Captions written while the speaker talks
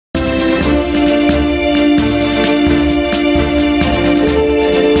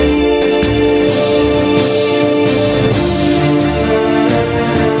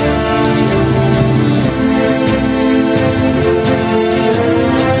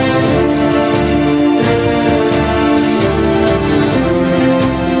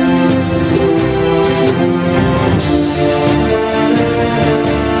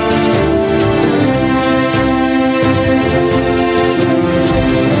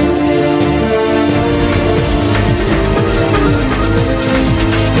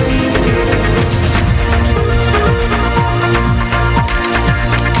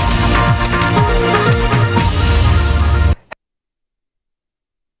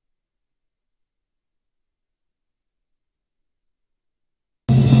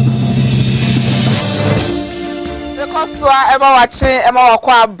Oswa ema wache ema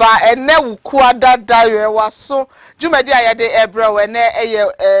wakwa ba ene wuku adadawe waso jumedi ayade ebrewe ne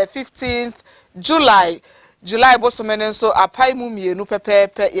 15th July bosomene nso apai mu mienu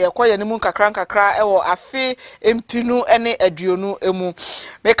pepepe ye koye ne mu nkakra ewo afi empinu ene aduonu emu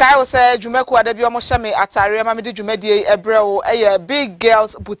mekai wo se jumeku adabi omo hyeme atare ma mede jumedi ebrewo Big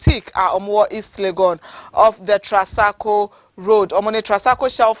Girls Boutique a omo East Legon of the Trasaco Road omone Trasaco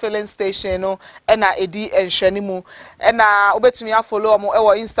Shell filling station no ena edi enhwanimu ena obetumi follow omo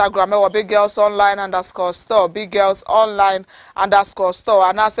ewo Instagram ewo Big Girls Online_store Big Girls Online_store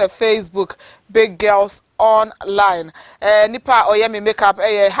and also Facebook Big Girls Online nipa oyemi makeup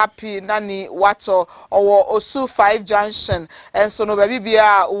happy nani wato owo osu 5 junction enso no baby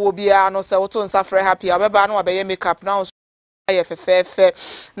bia wo bia no se woto nsafre happy abeba no abeye makeup na osu fefefe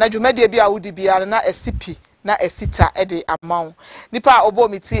na dwumade bia wudi bia na esipi na esita ede amount nipa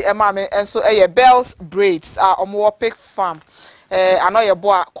obomiti emame enso Bells Braids a omo Pick Farm anoye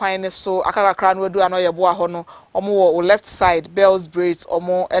boa kwan ne so akakakra no adu anoye boa ho no omo wo left side Bells Braids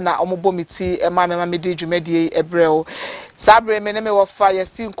omo na omo bomiti emame mamedi dwumade ebreo sabre me ne me wo fa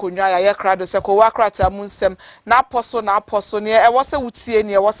yesi nkonwa ya krado se ko wakrata mu nsem na aposo ne wo se wutie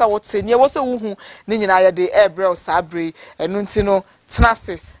ne wo se wote ne wo se wuhu ne nyina ya de ebreo sabre enu nti no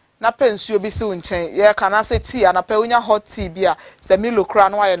tenase na pensuo bi si wonchen ye kana se tea anapa unya hot tea bia se milo kra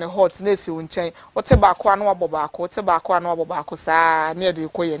no aye ne hot na si wonchen wote baako anu abo baako wote baako anu abo baako saa na de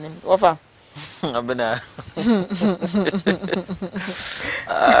koye nim wofa abena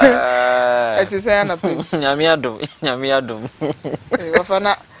eti se na pe nyame adom wofa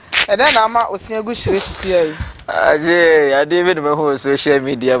na eda na ama osiagu hire sisi ai aje ya David me ho social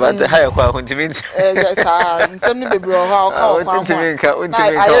media but ha kwa huntimenti yes ah nsem ni bebre ho ha kwa huntiminka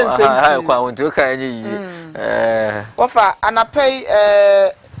ha kwa huntu ka anye yi wofa anapai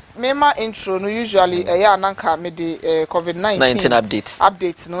mema intro no usually ya nanka me de COVID-19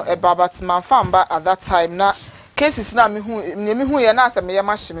 update no about man famba at that time na cases na me hu ye na asem ye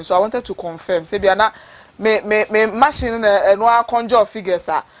machine so I wanted to confirm say bia na me machine na no conjure figures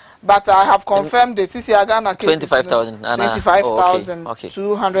but I have confirmed the CCI Ghana case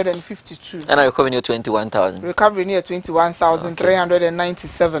 25,252 and I recovery near 21,000 recovery near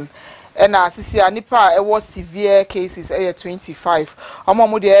 21,397 and CCI nipa was severe cases 25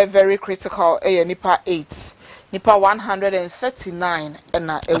 omo dey very critical nipa 8 nipa 139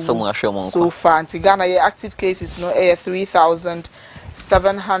 and so far anti Ghana active cases no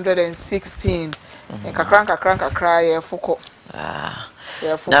 3,716 and kakran ye foko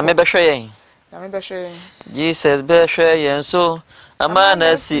na me be hwe Jesus be hwe yen so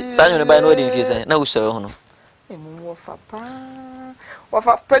amana si sanyo ba no dey fie na wuso ho no emu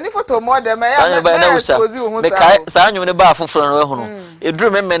wafa pani photo mo de me ya me kai sanyo ne ba foforo no ho no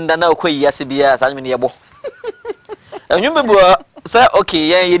eduru me menda na okoyi ase bia sanyo ne yebo enyu be bua say okay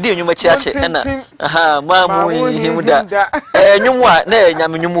yen yedi enyu machi ache na aha ma mu himuda enyu a na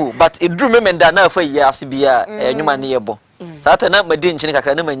enyam enyu but eduru me menda na afa yi ase bia enyu ma ne yebo Sata na madi nchini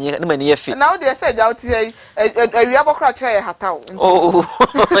kakra na mani yefi. Na odi ese ja oti awia bokra kire ye hataw. Oh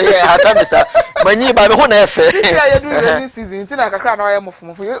yeah hataw bisa. Mani ba me ho na efe. Ya ye do rainy season ntina kakra na wa ye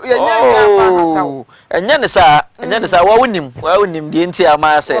mofomofo. Ye nya hataw. Enya ne sa wa wonim de nti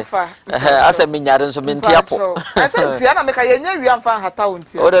ama ase. Ase me nyare nso me nti apo. Ase nti na me ka ye nya wia mfa hataw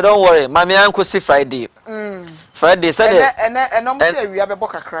nti. Oh don't worry. Mami anko si Friday. Friday Saturday. Enom se awia be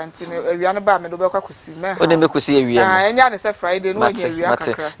bokakra nti awia no ba me do be kwa kosi me. O de me kosi awia. Enya ne se Friday no nya awia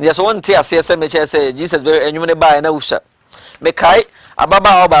kakra. Yes won ti ase se me che se Jesus be enwum ne ba na wusha. Me kai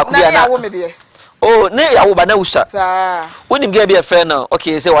ababa oba ku bia na. Oh ne yawo ba na wusha. Sa. Wonim ge bia fe na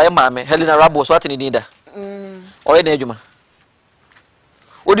okay say waye maame Helena Rabo so atini dinda. Oye na adwuma.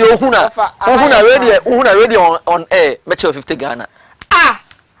 Odi ohuna radio on air me che 50 Ghana.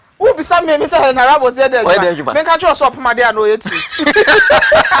 Who be some me say Helena Rabo say there. Me catch you shop ma dey na oyetu.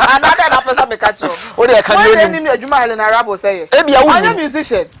 Another na person me catch you. O dey kan you ni adwuma Helena Rabo say. E bia wo ni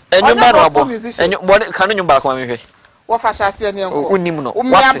musician. Enyumba Rabo. Enyu kan nyumba kwa me hwe. Wo fa hyase ne enko. Onim no.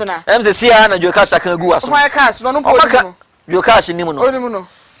 Em say sia na jo cash kan gu aso. Why cash no podi no. Jo cash nim no. Onim no.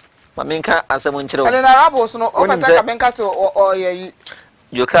 Ma me nka asem nkyere wo. Helena Rabo so no o pesa ka me nka se o ye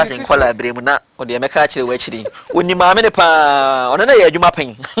you cash in kola bremu na o de meka kire wa kire oni maame ne pa ono na ye adwuma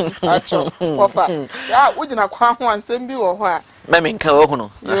pen acho kofa ya ugina kwa ho ansem bi wo ho a me nka wo hu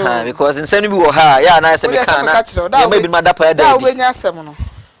no because nsem bi wo ha ya na se me ka na ya ma bi ma da pa ya da da we nya asem no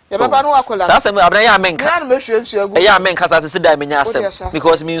ye baba no akola sa asem abran ya me nka ya no me hwe nsu agu ya me nka sa se da me nya asem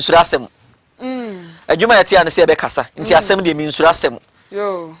because me nsura asem adwuma ya ti ya ne se be kasa nti asem de me nsura asem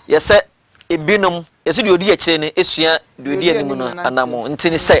yo ye se ebinum yesu de odi akire ne esua de odi animu no anamo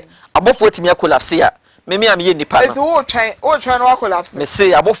ntini se abofo otimi akolapse a me am ye nipa no o twen no collapse me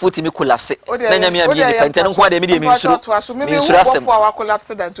say abofo ti me collapse na nya me am ye nipa enten nko ade me de me nsuro me nsuro asem abofo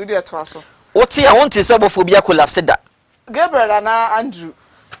collapse da nto de to aso oti a wonte say abofo bia collapse da Gabriel na Andrew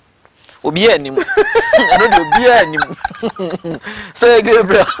obi anim eno de obi anim say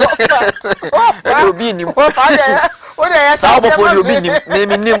Gabriel obi anim o de ya sa abofo de obi anim me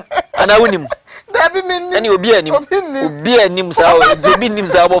nim ana wonim Baby min ani obi anim sa obi nim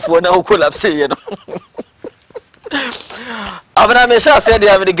sa abofo na o collapse ye no abana me sha say dey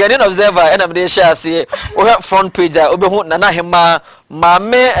am the Ghanaian Observer and am dey share say o front page obehu nana hema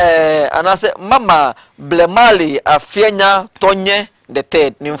mame anase mama blemali afianya tonye the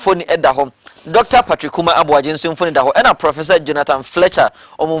third ni mfoni eda ho Dr. Patrick Kuma Abuaje nso mfoni da ho and Professor Jonathan Fletcher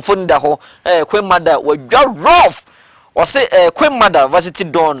omfoni da ho Queen Mother wadwa rough or say Queen Mother Varsity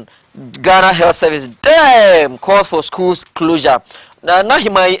Dawn Ghana Health Service damn calls for schools closure na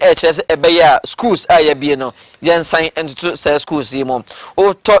himai HS ebeya schools aye bie no yen sign into say schools yimo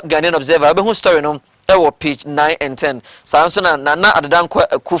o to Ghanaian Observer abe hu story no e wo page 9 and 10 sanso na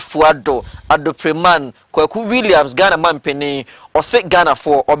adedankwa akufuado adopreman kwaku Williams Ghana mampeni o se Ghana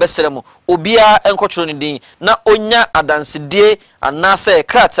for obeserem obia enkochoro ni din na onya adansedie anase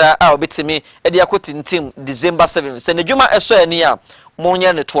krata a obetimi e de akotintim December 7 se ne dwuma eso ani a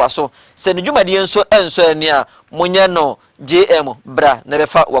monya ne toaso se ne dwuma de enso ani a monya no JM bra na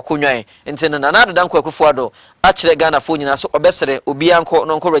befa wakonwan ntene na adedankwa akufuado a kire Ghana fo nyina so obesere obi anko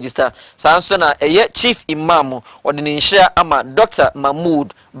no nko register sanso na eye chief imam odene nhia ama Dr.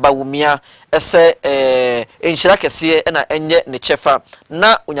 Mahmoud Bawumia ese enhira kese na enye ne chefa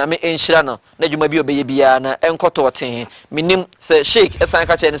na onyame enhira no na dwuma bi obeye bia na enkoto oten minim se Sheikh esan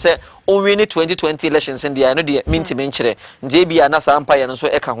ka che ne se onwini 2020 elections ndia no de mintime nkyere ndie bia na sampa ye no so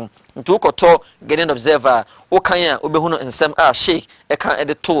eka ho ntu koto Ghanaian Observer wo kan a obehu no nsem a Sheikh eka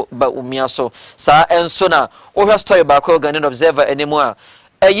edeto Bawumia so sa enso na wo story ba ko Ghanaian Observer enemu a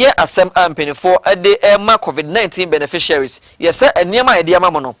eye asem ampenifo ade ema COVID-19 beneficiaries yesa eniema ede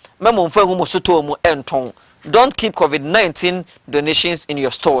ama no memo mfa hu musoto mu enton don't keep COVID-19 donations in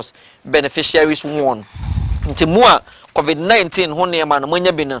your stores beneficiaries warn ntimu a COVID-19 ho niema no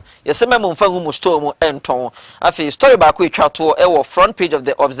monya bi no yesa memo mfa hu musoto mu enton afi story ba ko etwa to e front page of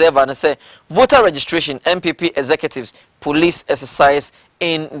the Observer and say voter registration MPP executives police exercise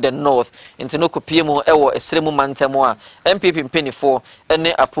in the north into no kopiemo ewo esremu mantemo a MPP mpenifo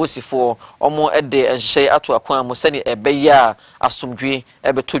ene aposifo omo ede enhye ato akwan mo sene ebeya asomdwe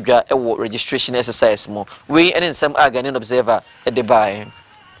ebetodwa ewo registration exercise mo we ene nsem Ghanaian Observer ede bai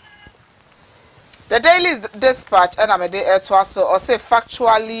The Daily Dispatch and amede etwaso or say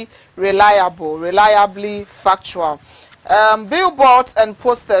factually reliably factual. Billboards and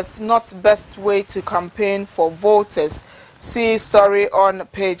posters not best way to campaign for voters. See story on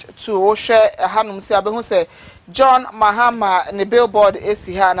page 2. Oshe hanum se abehu se John Mahama ne billboard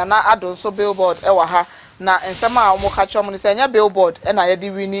esi ha na adon so billboard ewa ha na nsema a omo ka chom ne se nya billboard e na ye di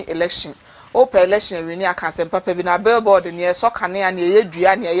wini election. Open election wini aka se papa bi na billboard ne so kane na ye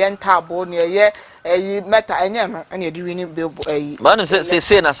dua na ye ntabo na ye eyi meta enye no na ye di wini billboard eyi. Man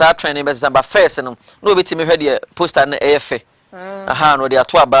say na sa training be December 1st no no betimi hwe de poster na efe. Aha no de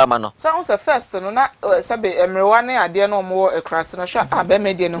ato abama no so on se first no na sabe emrewa ne ade no mo ekrase no hwa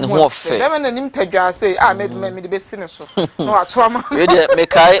abeme de no ho fe dem na nim tadwa say me de besi ne so no ato ama we de me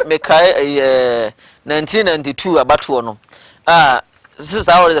kai 1992 abato no this is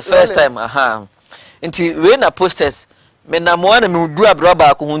our the first time nti we na posters me na mo na me du abro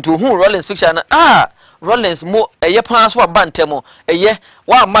ba ko huntu hu Rollins picture na Rollins mo eye pan so abantemo eye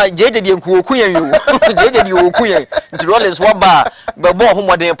wa ma jeje de nku okuyen yo jeje de okuyen nti Rollins wa ba bebo ho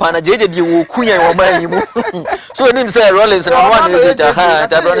modern pan na jeje de okuyen wo man yimu so nim say Rollins na one is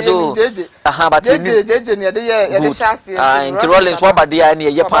that one so but jeje ne de ye de chase nti Rollins wa ba de ya ne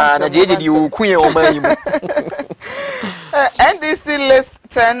eye pan na jeje de okuyen wo man yimu NDC lists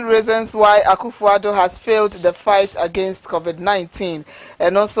 10 reasons why Akufo-Addo has failed the fight against COVID-19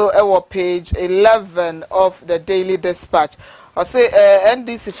 and also our page 11 of the Daily Dispatch. I say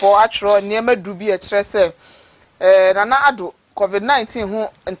NDC for actual niema dubi e kire se Nana Addo COVID-19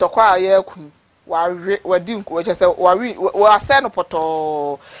 ho ntokwa aye ku wadi nku we se we ase no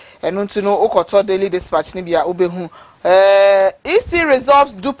poto enu ntu no okoto Daily Dispatch ni bia obehu EC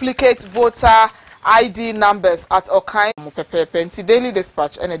resolves duplicate voter ID numbers at Okai Penti Daily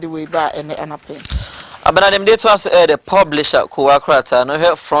Dispatch and the way by and anapen. Abanadem dey to us the publisher Kuwakrata no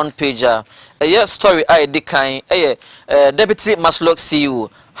her front page story I dekan deputy Maslok CEO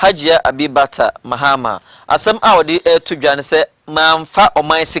Hajia Abibata Mahama asem awde to dwane se mamfa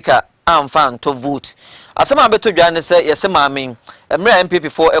oman sika amfa to vote asem abeto dwane se yese mamen emre MPP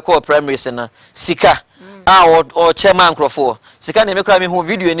for equal primaries na sika or chairman crofo sika ne mekra me ho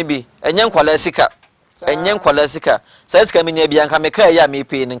video ni bi enye nkwala sika says kami nya bia nka meka ya me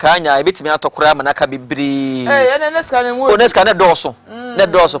pe nka anya ebetimi atokora ma naka bibiri ene neska ne wo neska ne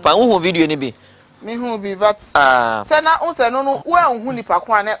doso pa ho video ni bi me hu bi but say na unse no wo anhu nipa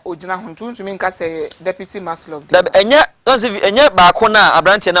ko ane ogina ho tuntumi nka say deputy maslog enye don't say enye ba ko na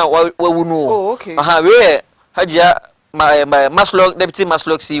abrante na wawu no oh okay we hajia maslog deputy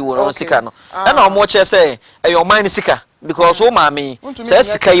maslog si wo no sika no e na omo che say e your mind sika because o ma me say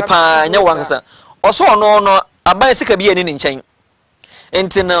sika ipa nya wansa oso no aban sika bi ani ni nchen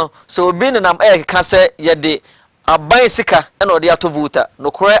enti no so obi nam ka say ye de aban sika na odi ato voter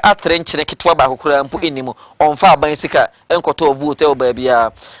no kore atre nchene ketwa ba kokora mpo enimu onfa aban sika enkoto voter o ba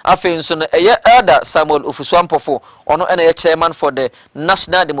bia afen nso no eye elder Samuel Ofusuampofo ono na ye chairman for the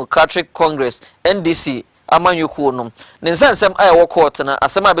National Democratic Congress NDC amanyuku no ninsensem ayewo court na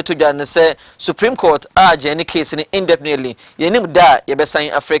asem abetodwa ne se Supreme Court agene case ni indefinitely yenim da ye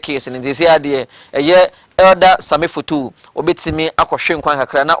besan Africa case ni ndisi ade eye elder Samefotu obetimi akohwe nkwan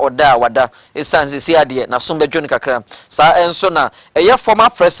kakra na oda wada esanse si ade na sombe John kakra sa enso na eye former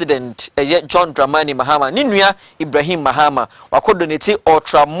president eye John Dramani Mahama ni nua Ibrahim Mahama wakodonate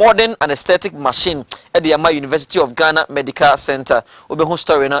ultra modern anesthetic machine at the University of Ghana Medical Center obehu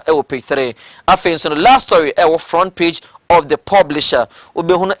story na e wo page 3 afenso no last story e wo front page of the publisher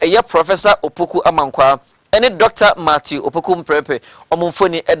obehu eye Professor Opoku Amankwa any Dr. Matthew Opoku Mprepe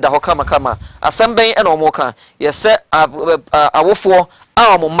omumfoni edda ho kama asemben e na omoka yese awofo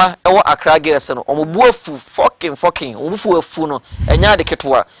amoma ewo Accra girls no omobuafu fucking omufu afu no enya de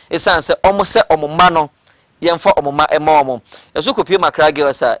ketwa esanse omose omoma no yemfa omoma ema omo yeso kopie Accra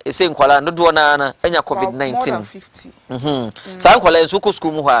girls a ese nkwala dodo na enya COVID-19 sa nkwala enso ko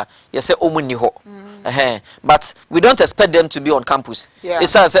school mu ha yese omuni ho but we don't expect them to be on campus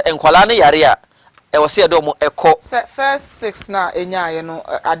esanse nkwala ne yare a e wose edo mo eko first 6 na enya ye no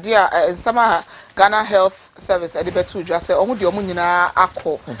ade a nsama Ghana Health Service edibetu udwa say omo de omo nyina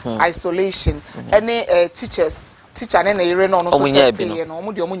akọ isolation any teacher ne na yire no so testing no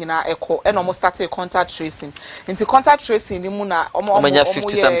omo de omo nyina eko e no omo start contact tracing into contact tracing ni mu na omo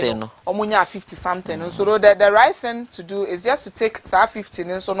 50 something no omo nya 50 something so the right thing to do is just to take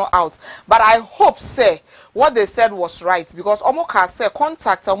 15 so no out but I hope say what they said was right because omo ka say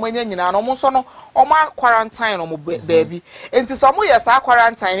contact omo nya nyina no omo so no omo quarantine omo baby enti so omo yes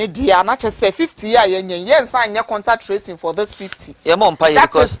quarantine dia na che say 50 year yen san nya contact tracing for this 50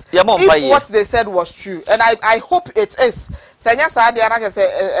 because if what they said was true and I hope it is sanya sa dia na che say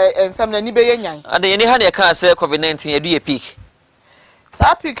ensam na ni be yenyan ade ni ha na ka say COVID-19 edu ye peak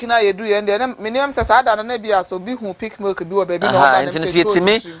sa peak na yedu ye ndem minimum say sa da na bia so bi hu peak milk bi wo baby no na na say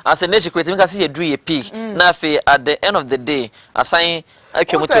timi as a nation create ka say yedu ye peak na fe at the end of the day assign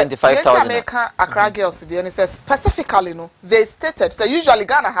actually 25,000 American Accra girls dey say specifically no they stated so usually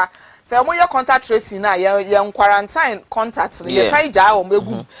Ghana ha say omo ye contact tracing na ye quarantine contact ye say ja o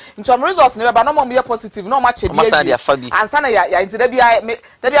megu into results ne be no mo ye positive no ma che bi ansa na ya into da bia me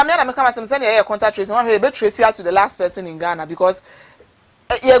na me come say ye contact tracing one be trace out to the last person in Ghana because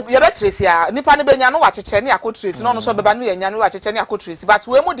ye be trace ya nipa ne benya no wa cheche ne akọ trace no so beba no ye nya no wa cheche ne akọ trace but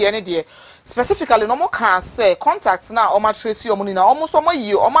we mu de ne de specifically no mo can say contact na o ma trace o mo ni na o mo so mo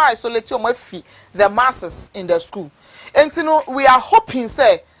yi o ma isolate o mo afi the masses in the school and no we are hoping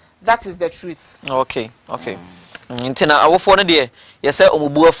say that is the truth okay ntina awofo no de ye say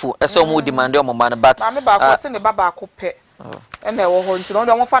omubuafu e say omu demand o mo ma but ma me ba ko se ne baba ko pe e na wo ho ntino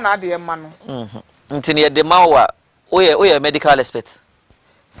de mo fa na de ma no ntina ye de ma wa oye medical expert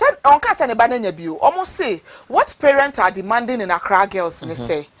said on kasa ne ba na nya bio almost say what parents are demanding in Accra girls ne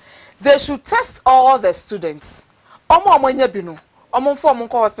say they should test all the students omo nya bi no omo form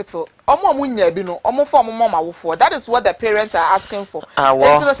ko hospital omo nya bi no omo form mama wo that is what the parents are asking for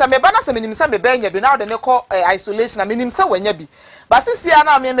and so say me ba na say minim say me ba nya bi now de ne call isolation na minim say wanya bi but sisia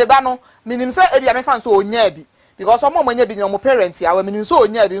na me ba no minim say e bia me fan so onya bi because omo nya bi no parents ya we minim so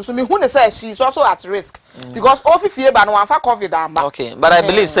onya bi so me hu ne say she is also at risk because ofifie ba no anfa COVID amba okay but I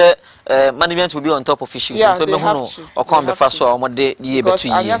believe say management will be on top of issues so me hu no o come be fa so omo de ye betu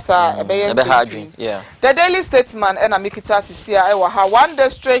yi be hardwin the Daily Statesman and Amikita Sisia e wa ha one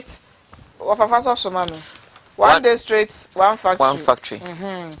district of Amponsah so mama one district one factory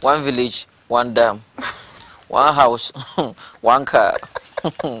one village one dam one house one car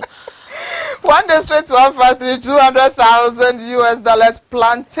one district, one factory, $200,000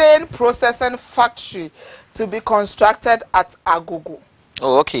 plantain processing factory to be constructed at Agogo.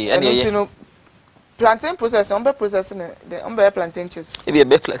 Oh, okay. And you know, plantain processing, processing the plantain chips. Maybe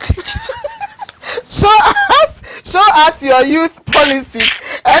a plantain chips. Show us your youth policies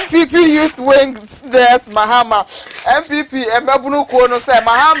MPP Youth Wing there's Mahama. MPP Emebunu Kono say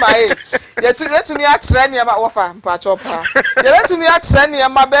Mahama yetu ni akyerɛ nneɛma wɔfa mpacho pa. Yetu ni akyerɛ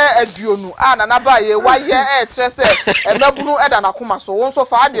nneɛma bɛ aduonu na na ba ye wayɛ kyerɛ sɛ Emebunu ɛda na koma so. Won so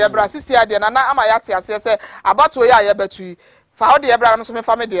fa ade ebra sisi ade na na ama yate ase sɛ abato ye ayebatu. Fa ode ebra no so me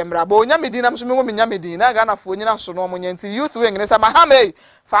fa me de emra. Bo nya medin na so me wo me nya medin na Ghana fo nyina so no mo nyanti Youth Wing ne say Mahama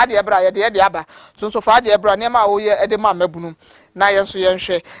fa ade ebra ye de aba. So fa ade ebra nneɛma wo ye ede ma Emebunu. Na yenso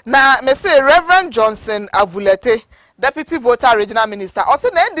yenhwe na me say Reverend Johnson Avulete Deputy Voter Regional Minister o se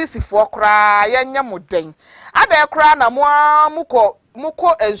na NDC fo kra yenya moden ada kra na muko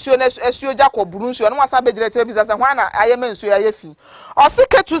ensuo na esuo jakọ buru nsuo no wasa begire te bi sasa hwan na ayema ensuo ayefi o se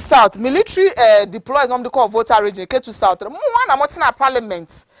Ketu South military deploys on the call voter region Ketu South mo na mo tena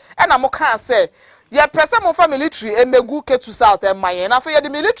parliament e na mo kan say ye pese mo fa military emegu Ketu South mayen na fa ye the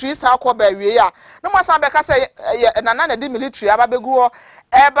military sa akọ ba wie ya no mo san be ka say na the military ababegu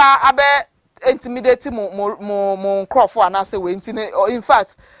eba abe intimidate mo crofo anase we in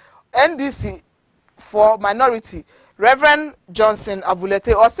fact NDC for minority Reverend Johnson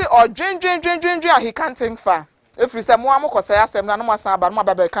Avulete or say or dream he can't think far if we say mo amokosa asem na no mo san aba no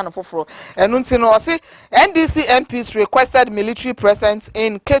aba kan foforo enunti no or say NDC MPs requested military presence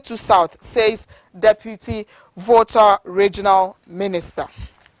in Ketu South says Deputy Voter Regional Minister.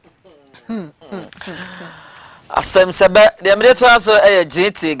 Asem sebe the immediate also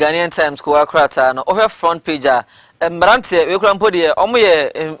GT Ghanaian Times ko akrata no ohwe front page a mbrante we kura mpo de omo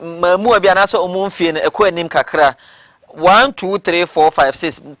ye mamu bia na so omo mfie no ekọ anim kakra 1 2 3 4 5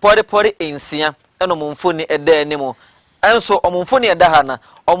 6 pori ensia eno momfoni eda animo enso omomfoni eda ha na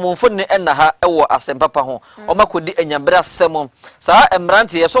omomfoni enna ha ewo asempapa ho omakodi anyabra asemo saa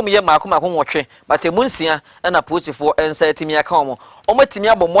embrante ye so moye maako nwotwe batemu nsia ena posifo ensa etimi aka omatimi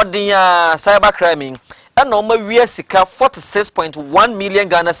abomoden a cyber crime ena omawie sika 46.1 million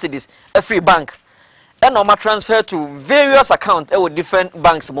Ghana cedis every bank and normal transfer to various accounts with different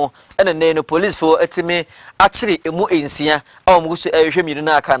banks mo and the police for etime actually emu ensia am so ehwe mi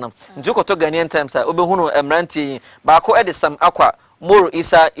na aka na ntukoto Ghanaian Times obehunu emranti baako edisam akwa Moro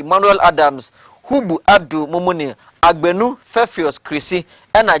Isa Emmanuel Adams Hubu Abdu Momoni Agbenu Fefios Chrissy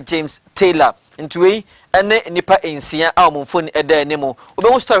and James Taylor ntuwe ene nipa ensia amomfoni eda enemo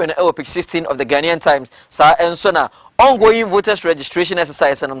obehu story na page 16 of the Ghanaian Times sa enso na ongoing voters registration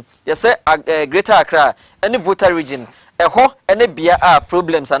exercise no yes Greater Accra any voter region eho ene bia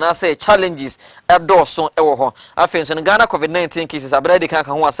problems and say challenges edoso ewo ho afenso no Ghana COVID-19 cases abrade kan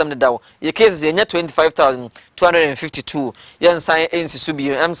ho asem ne dawo ye cases ye 25,252 yen san ensisu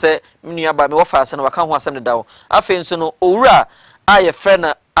bi am say mnua ba me wo fa ase no waka ho asem ne dawo afenso no owura aye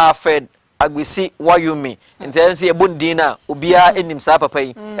friend afed Agwisi Wayumi ntense ye bondina obia enim sa papa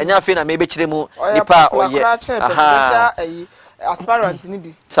yi enya afi na mebe kiremu nipa oye aha aspirant ni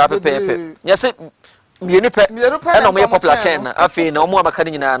bi sa pepe nyese mienu pe na mo ye popular chain na afi na omo abaka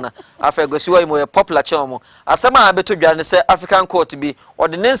nyina na afi Agwisi Wayumi ye popular chain omo asema abeto dwa ne se African court bi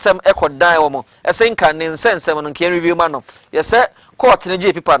ode ne nsem ekodan omo ese nka ne nsensem no nke review ma no ye se court ne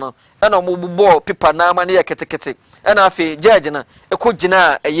je pipa no na omo bubo pipa na ama ne ye ketekete ena afi judge na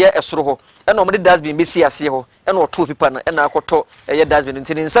ekogina eye esoro ho ena omde dustbin besi ase ho ena oto pipa na ena akoto eye dustbin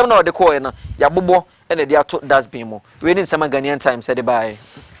ntini nsam na ode ko na yabobo ena de ato dustbin mo we ni nsam Ghanaian Times said bye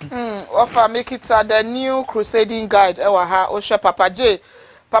offer make it the new crusading guide ewa ha ohwe Papa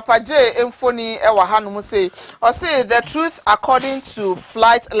J emfoni ewa ha no say or say the truth according to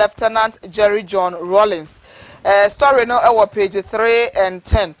Flight Lieutenant Jerry John Rawlings story no ewa page 3 and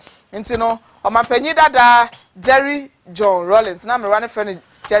 10 ntino Omampenyi dada Jerry John Rawlings na me run friend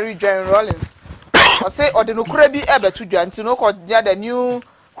Jerry John Rawlings o say odinukure bi ebetu dwa ntino ko the new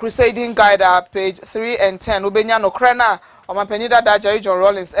crusading guide page 3 and 10 obenya no kre na Omampenyi dada Jerry John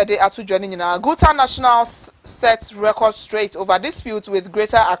Rawlings ede atudwa ni nyina Guta National set record straight over dispute with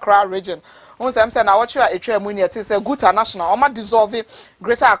Greater Accra region. Say na what you are a say Guta National oma dissolve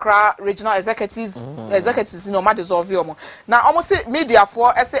Greater Accra regional executives no ma dissolve omo na almost say media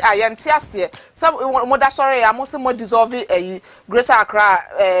for say ayente ase some mo da sorry almost mo dissolve Greater Accra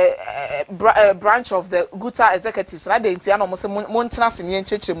branch of the Guta executives na dey ntia na almost mo ntena se ne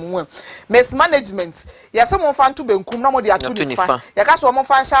ncheche mu mes management ya se mo fa nto benkum na mo dey atu ni fa ya ka so mo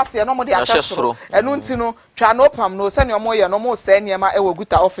fa nhyase ase na mo dey asesoro enu ntino twa no pam no se ne mo ye no mo se ne ma ewo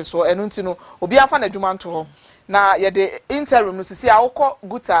Guta office ho enu ntino obi afa na adwuma nto ho na ye de interim no sisi awoko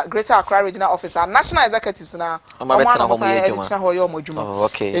Guta Greater Accra regional officer national executives na omana ho edina ho ye omodwuma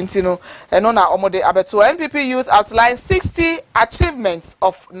ntino eno na omode abeto NPP youth outline 60 achievements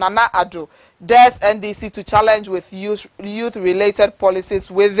of Nana Addo dares NDC to challenge with youth related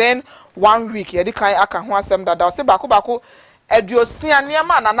policies within 1 week ye di kan aka ho asem dada o se bako aduosia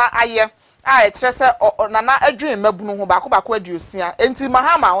niema na na aye a ekyere se na na adwin mabunu ho baako aduosia enti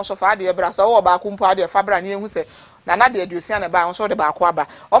mahama ho so fa de bra so wo baako mpo ade fa bra na ehu se na na de aduosia na ba ho so de baako aba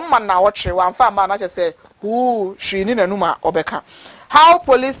omma na wo twere wan fa ma na che se hu hwi ni nanuma obeka. How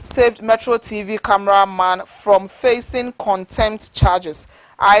police saved Metro TV cameraman from facing contempt charges.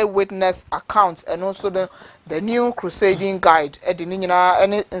 Eyewitness account and also the new crusading guide. Edi ni nyina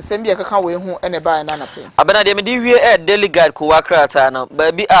ene nsem bi akaka we hu ene ba na nape. Abena de me di wie daily guide ko wakrata na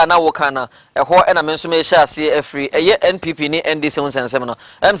ba bi a na wo kana eho ena me nso me hia ase afri eye NPP ni NDC hun sensem no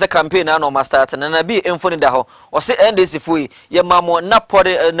em se campaign na no master start na bi info ni da ho o se NDC fui ye mamo na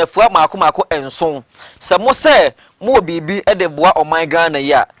pode na fua maako enso se mo se mo bibi e de boa oman Ghana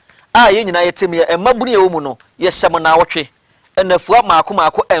ya a ye nyina yetem ye emabunu ye wo mu no ye hyem na wotwe enafua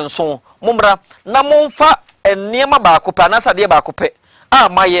maako enso mumra na momfa enniema baako pa na sade baako pe a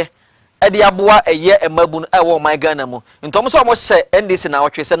maye e de aboa eye emabunu e wo oman Ghana mu ntom so mo hye NDC na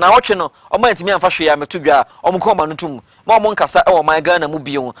wotwe se na wotwe no oman ntimi amfa hwe ya metodwa omko ma nutum ma omo nkasa e wo oman Ghana mu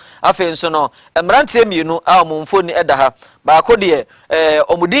biyo afi nso no emrantie mienu a omo mfoni eda ha baako de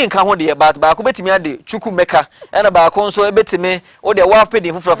omudi nka ho de baako betimi ade chuku meka ena baako nso ebetimi wo de wa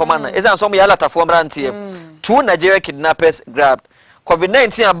pedi fufura fama na ezan so mo ya latafo emrantie two Nigeria kidnappers grabbed.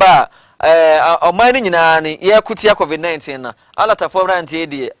 COVID-19 aba oman ni nyina ni ye kutia COVID-19 na alata fo mrantie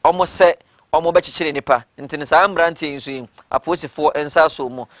die omo se omo be chichire nipa ntini sa mrantie nso yi aposifo ensa so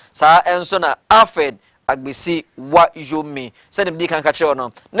mo sa enso na afed agbesi wa yomi se dem di kan ka kire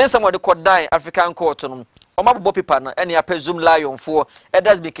no ne nsam de kodan African court no omabbo pipa na ene ya pezum lion fo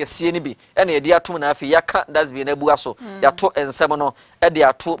edas be kesie ni bi ene ye di atom na afi yaka das be na bu aso ya to ensem no e de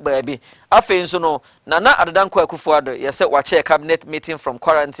ato baabi afi nso no na adedanko akufo ado ye se wa chair cabinet meeting from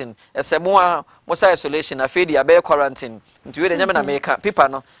quarantine ese mo sa isolation afi di abe quarantine nti we de nyame na meka pipa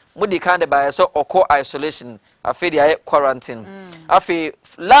no mudi kan de ba so oko isolation afi di aye quarantine afi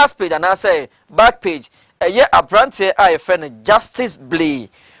last page and I say back page ye abrante I friend Justice Blee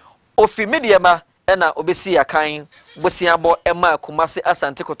ofi mediama ena obesi akan bosiabo ema kumase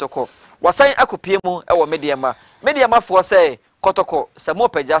asante kotoko wasan akopie mu e wo mediama fo say kotoko samo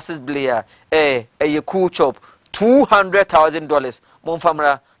pe Justice Blee ye cool chop $200,000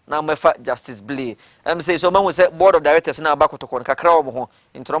 momfamra na mefa Justice Blee say so man say board of directors na ba kotoko kakra wo ho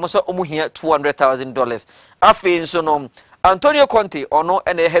ntromo so omu hia $200,000 afi nso no Antonio Conte ono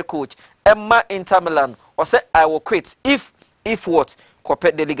ene head coach Emma Inter Milan or say I will quit if what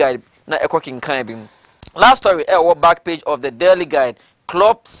corporate daily guide na ekokin kan bi. Last story back page of the daily guide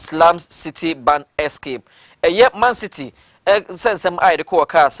club slums City ban escape Man City sensem I de ko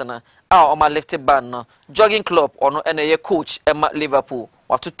cars na o ma lifted ban no jogging club ono ene coach Emma Liverpool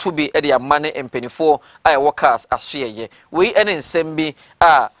watutu bi e de amane empenifo workers asoye we ene nsem bi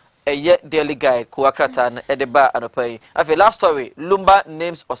daily guide ko akrata na edeba anopai afi last story Lumba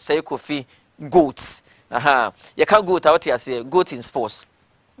names Osei Kofi goats you can goat out here say goat in sports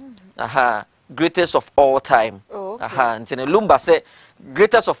greatest of all time ntene Lumba say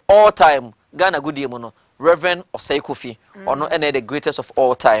greatest of all time Ghana good no Reverend Osei Kofi ono ene the greatest of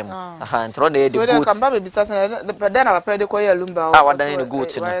all time ntro na the goat so kamba be bisasa then na papa de ko ya Lumba wadan the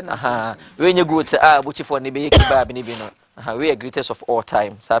goat no we nye goat buchifo ne be yekiba bi ne bi no we are greatest of all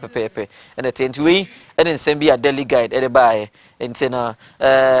time sa pepepe and the tent we and nsem bi a daily guide e buy entina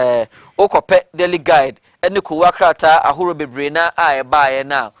okope daily guide ene ko wakrata ahoro bebre na e buy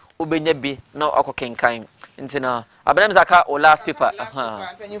na obenya bi na okokenkan entina Abraham Zaka or last paper.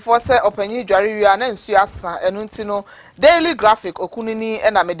 When you force open dware wi na nsu asa enu nti no daily graphic okunini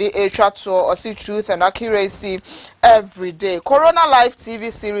and amede a chat or see truth and accuracy every day. Corona Live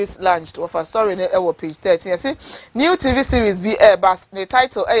TV series launched of a story in page 13. You see, new TV series be but the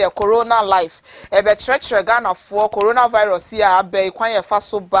title Corona Live. Ebe treacher Ghana for coronavirus here abe kwan ye fa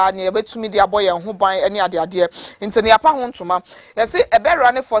so ba ne ebe tumi dia boy ho ban ene ade ade. Nti ne apa ho ntoma. You see, ebe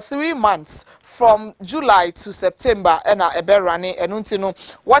running for 3 months. From July to September, and Eberani and Untino.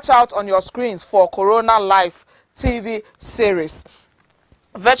 Watch out on your screens for Corona Live TV series.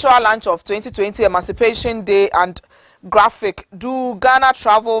 Virtual launch of 2020 Emancipation Day and graphic. Do Ghana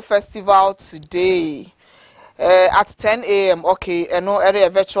Travel Festival today at 10 a.m. Okay, and no area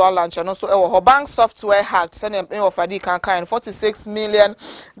virtual launch and also our bank software hacked. Send them of Adi Kankan 46 million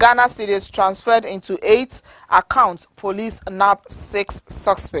Ghana cedis transferred into 8 accounts. Police nab 6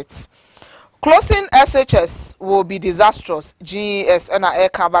 suspects. Closing SHS will be disastrous, GES and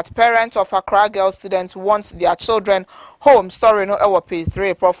Eka, but parents of Accra girl students want their children home. Story no ewa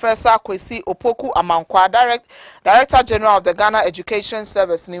P3. Professor CACI Opoku Amankwa, Director General of the Ghana Education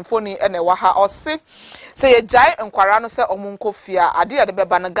Service, Nimfoni Enewaha, or say ye jai enquirano se omunko fia, adia de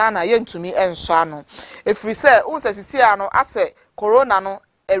beba na Ghana yentumi enswano. If we say, unse sisiano, ase corona no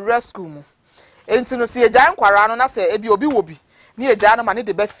a rescue mu. Entino si ye jai enquirano na se ebi obi wobi, ni ye jai no mani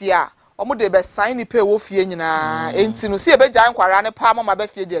de befia. Omo de be sign ni pay wo fie nyina enti no se e be gyan kwara ne pa ma be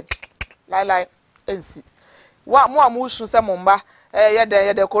fie de lai ensi wa mo amu su se mo mba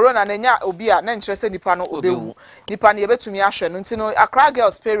ye de corona na nya obi a na nkyere se nipa no obewu nipa ne ye betumi ahwe no enti no Accra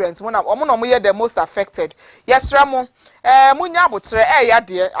girls parents mo na omo no mo ye the most affected yesra mo munya abotre ya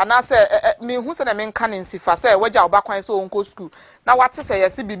de ana se me hu se na me nka ne nsifa se wagya oba kwan se onko school na wate se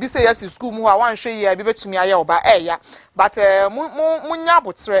yesi bibi se yesi school mu a wanhwe ye bi betumi aye oba ya but munya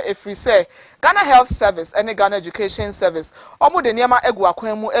abotre efri se Ghana Health Service and Ghana Education Service omo de niema egu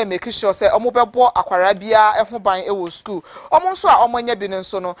akwan mu make sure say omo bebo akwara bia ho ban e wo school omo nso a omo nya bi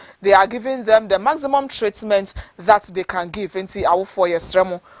nso no they are giving them the maximum treatment that they can give enti awo for yesra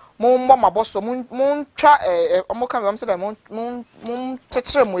mo mo maboso mo twa omo kan am say that mo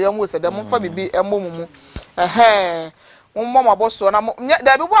chechere mo yam wo say that mo fa bibi emmo mu maboso na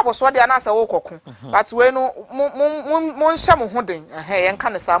da bi bo aboso de anasa wo kokko but we no mo nhya mo hoden yen ka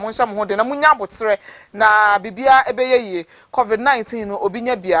ne sa mo nhya mo hoden na munya abotre na bibia ebeyeye COVID-19 no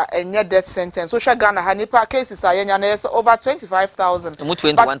obinya bia enye death sentence so hwa Ghana ha nipa cases ayenya na yes over 25,000 mu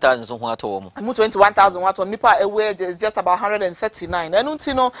 21,000 so ho ato mo mu 21,000 wato nipa away is just about 139 enu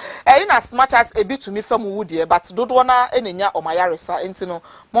nti no in as much as ebi to me fam wudie but dodo na enenya omayaresa enti no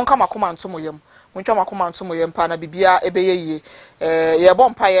monka makoma ntomo yam Muncha makoma ntomo yempa na bibia ebeyeye ye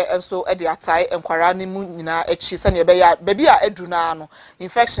bompaye enso e de atai enkwara ni mu nyina echi se ne ebeya baby a edu na no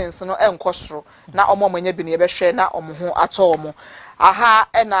infections no enkosoro na omomanya bi ne ebehwe na omho ato omo aha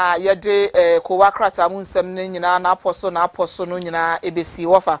na ye de kowa krata mu nsem ne nyina na aposo no nyina ebesi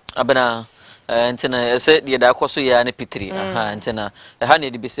wofa abena ntina ese de da kwaso ya ne pitri aha ntina ha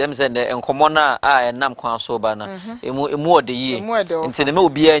ne de besem se de enkomo na a enam kwan so ba na emu ode yi ntina me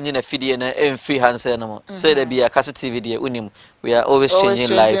obi anyi na fidie na emfri hanse na mo se de bia CACI TV de unim we are always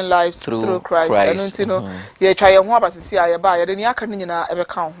changing lives through Christ and ntino ye twa ye ho abasisi a ye ba ye de ni aka nyina ebe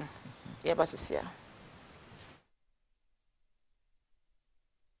ka ho ye basisi a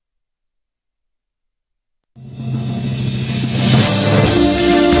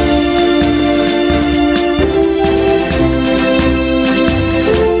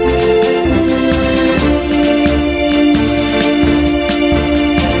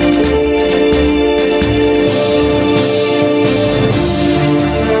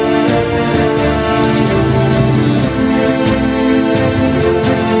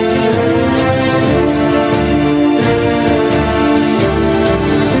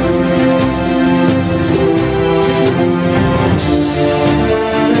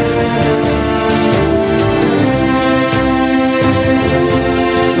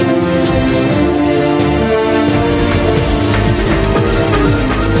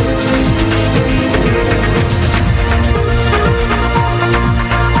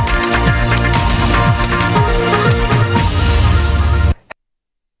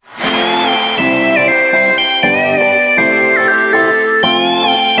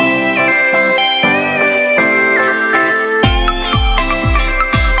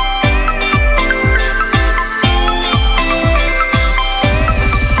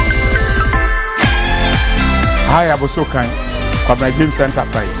Hi, Abosokan, from my James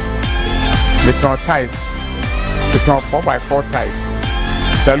Enterprise. Beton ties, beton 4x4 ties,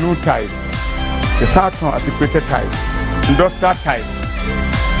 saloon ties, the Saturn articulated ties, industrial ties.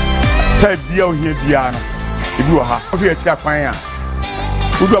 Type Bio here, Diana. If you are here, Chapaya,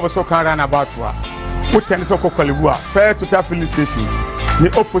 who do Abosokan run about what? Put tennis of Cocolibua, fair to that filling station, the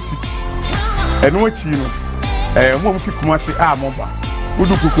opposite. And what you know, one of you come and say, Moba.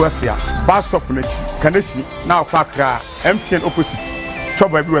 Udu Kukuasia, bus stop Nechi, Kaneshi, now Pakra, MTN opposite.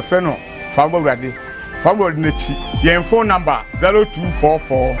 Trouble be a friend of Fambo Radi, Fambo Nechi, your phone number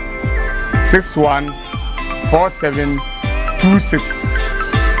 0244 614726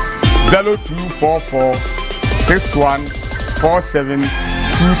 0244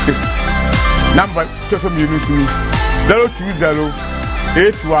 614726 number just a minute to me 020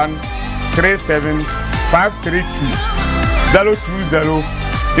 81 37 532 020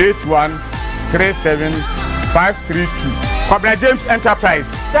 81 37 532 Kwabena James Enterprise.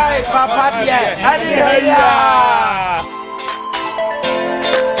 Jai Papa Dia, Adiheya.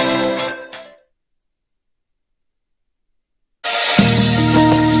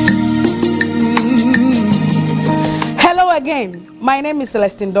 again, my name is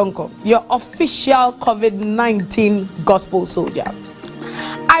Celestine Donko, your official COVID-19 gospel soldier.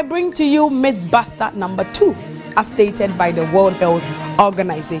 I bring to you Mythbuster number 2, as stated by the World Health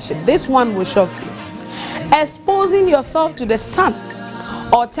Organization. This one will shock you. Exposing yourself to the sun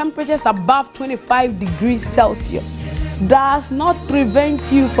or temperatures above 25 degrees Celsius does not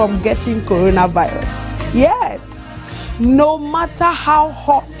prevent you from getting coronavirus. Yes, no matter how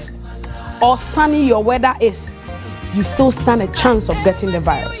hot or sunny your weather is, you still stand a chance of getting the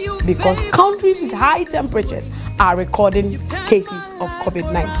virus, because countries with high temperatures are recording cases of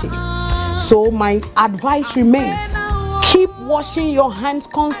COVID-19. So my advice remains, keep washing your hands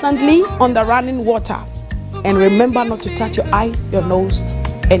constantly on the running water, and remember not to touch your eyes, your nose,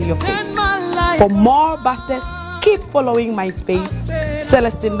 and your face. For more busters, keep following my space,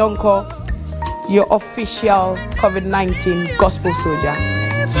 Celestine Donko, your official COVID-19 gospel soldier.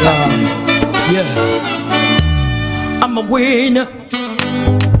 Yeah. I'm a winner,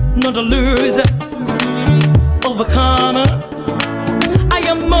 not a loser, overcomer. I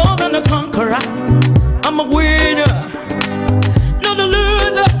am more than a conqueror. I'm a winner, not a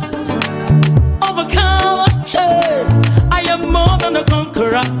loser, overcomer. Hey, I am more than a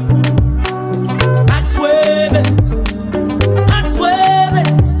conqueror. I swear it, I swear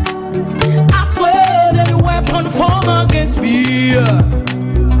it, I swear that the weapon formed against me. I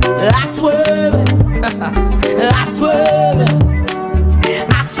swear it. I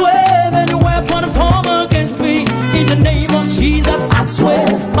swear that the weapon formed against me, in the name of Jesus, I swear,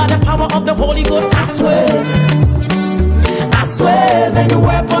 by the power of the Holy Ghost, I swear that the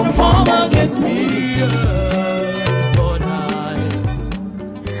weapon formed against me.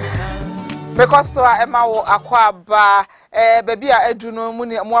 Because so Emma wo akwa ba baby a edu no mu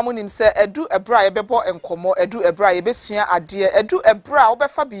amunim se edu ebra ye bebo enkomo edu ebra ye besua ade edu ebra wo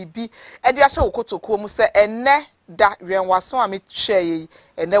befa bibi e de ahye wokotokuo mu se enne da wenwaso a me hwe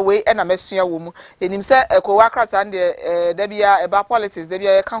enne we na mesua wo mu enim se ekowa krata nde da bia eba politics da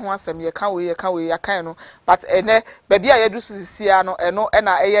bia ye ka ho asem ye ka we ye kan no, but enne baby a yedu susisia no eno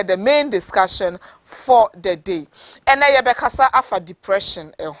na eye the main discussion for the day. Enne ye bekasa afa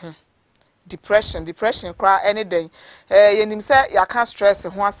depression ehun. Depression cry any day. Yenim say ya can stress ho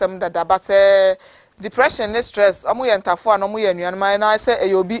asem dada, but depression ne stress omo ye ntafo an omo ye nuanman na say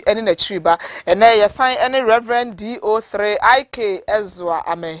eyobi ene na chiriba ene ye sign any Reverend DO3 IK Ezwa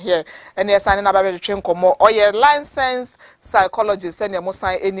amen here ene ye sign na ba be twen komo o ye licensed psychologist ene mo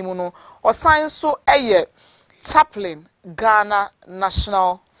sign enimu no o sign so eye chaplain Ghana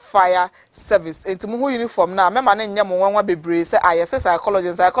National Fire Service. Enti mu uniform na mema na nya mo wanwa bebre say ayese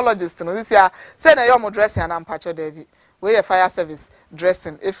psychologist no this year say na your dressing and ampacho David. We a fire service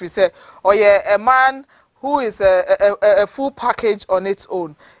dressing if we say or a man who is a full package on its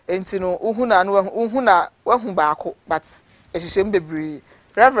own. Enti no uhuna wahu baako, but ehihye bebre.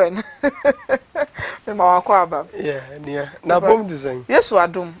 Reverend mema wakwa aba. Yeah, na bom design. Yes,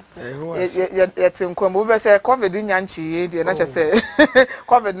 wadum. Yet in Kwambo be say COVID nyanchi ye de na che say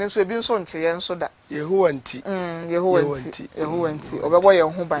COVID nso ebi nso nche ye nso da. Yehowanti. Yehowanti. Obebo ye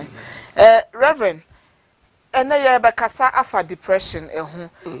ho ban. Reverend ene ye be kasa afa depression ehu.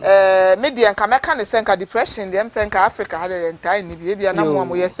 Media nka meka ne senka depression dem senka Africa ha de entire ni bia na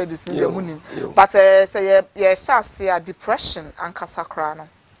mo yesterdays ni dem nim. But say ye sha see depression ankasa kra no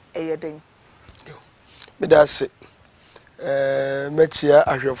eye den. Me da se mechia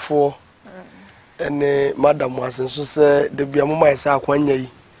ahwefo ene madam asenso se de bia mo mai sa akwanya yi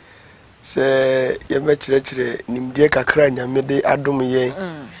se ye mechire nimdie kakra nyame de adom ye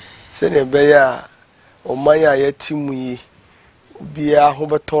se ne be ya o manya ya timu yi bia ho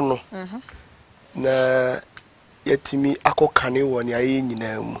beto no na yatimi akokane wo ne aye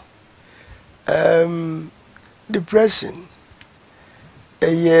nyina mu depression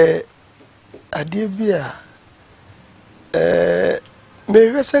eye ade bia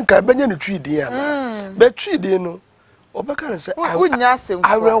me wesen ka benya no twidi ya be twidi no obeka na se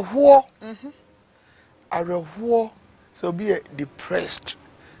areho so be depressed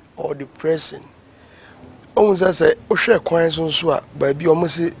or depression. On say o hwe kwan so a ba bi o mo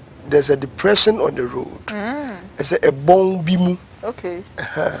say there's a depression on the road. It's a bon bimu. Okay.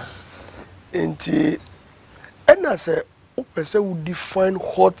 Enti and say o person would define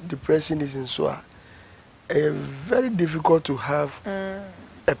what depression is in so a very difficult to have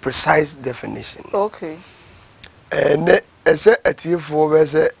a precise definition. Okay. And say atiefo be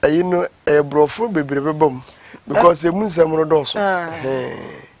say you know a brofo bebrebe bom because e munsam no do so.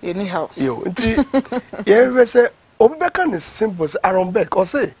 Anyhow. Yo, nti ye we say obeka ne simple around back or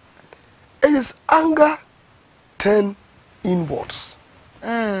say it is anger turn inwards.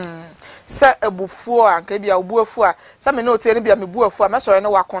 Sa ebufuo anka bia obuafu a sa me no tie ne bia me buafu a me sori ne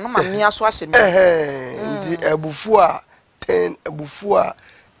wakon no ma me aso ahye me nti ebufuo a 10 ebufuo a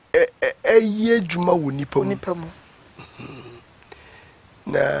eye djuma wo nipa mu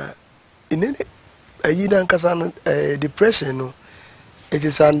na inene ayi dan kasa no depression no it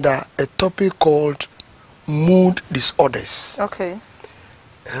is under a topic called mood disorders. Okay.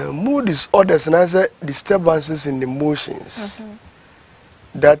 Mood disorders and other disturbances in emotions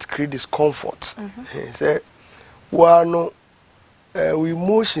that create discomfort. Say, one we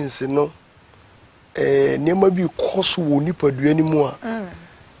emotions, you know, never be cause wo nipa du anymore.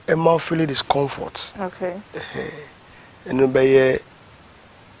 A man feel discomfort. Okay. And by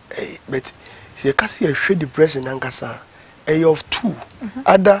but see, CACI a shade depression and kasa a of two,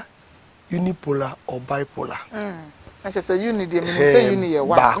 either unipolar or bipolar. I just say uni dey mean say uni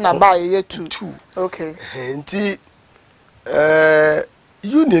one na ba ye two. Okay. Nti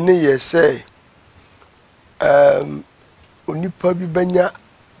uni ne ye say onipa bi banya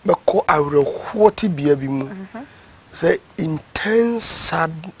beko awreho ti bia bi mu. Say intense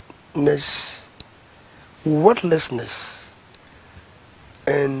sadness, worthlessness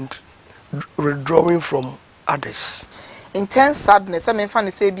and withdrawing from others. Intense sadness. I mean,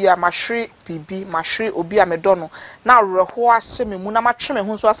 funny say be a mashri bibi mashri obi a medono. Now reho ashe me mu na matwe me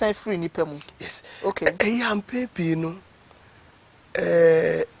hu so asan free nipa mu. Yes. Okay. Am pepi no.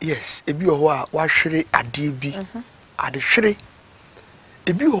 Yes. Ebi ho a wa hwere ade bi. Ade hwere.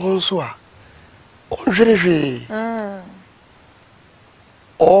 Ebi ho so a on hwere hwere.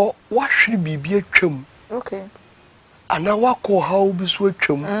 O wa hwere bibi atwam. Okay. Ana wa ko ha obi so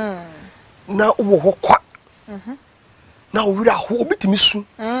atwam. Na wo ho kwa. Now we are who bit misu.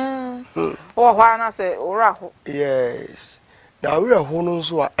 Oh, why not say or yes. Now we are who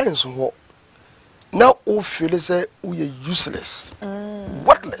so answer what. Now all feel say we are useless,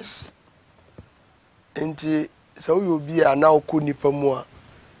 worthless. And so we will be a now could nipa more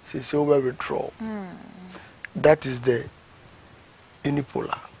say over withdraw. That is the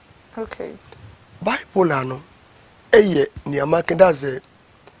unipolar. Okay. Bipolar no. Near market that's a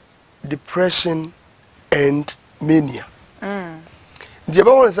depression and mania. The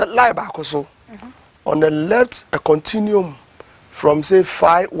other one is lie back also. On the left, a continuum from say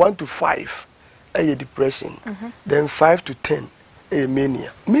 1 to 5, a depression. Then 5 to 10, a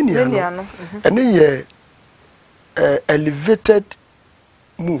mania. Mania no. And then elevated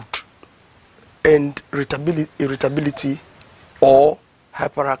mood and irritability or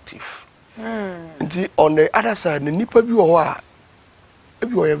hyperactive. And on the other side, the nipa bi o a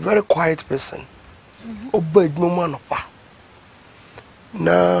a very quiet person. Obed moment opa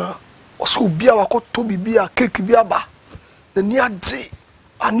na oso bia wakoto bibia cake bia ba na ni age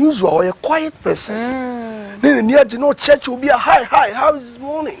unusual or a quiet person na ni age no church will be a hi how is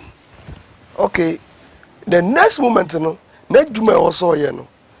morning. Okay, the next moment no na djuma also ye no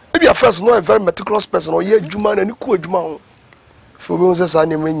e bia first no a very meticulous person or ye djuma na ni ku djuma ho fo be unse sa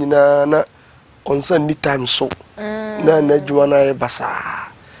na nyina na onsa ni time so na djuma na e basa.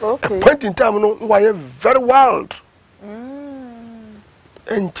 Okay. A point in time, no, why very wild.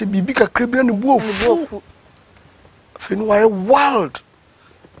 And to be big a Caribbean wolf. Fin why wild.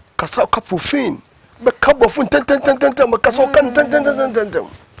 Casaka profane. But cup of 10, but Casaka 10.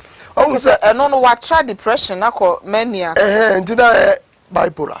 Oh, sir, I don't know what try depression. I call mania. And did I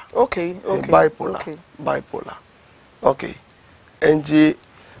bipolar? Okay. Bipolar. Okay. Bipolar. Okay. And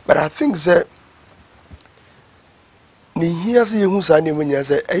but I think that. Ni hears you who say when you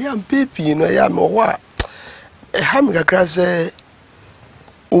say, I am pepi, no, I am what a hamika crass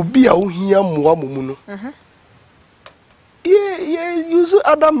obi a here muamuno. Yeah, use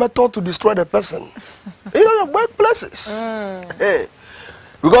other method to destroy the person. You know, the workplaces.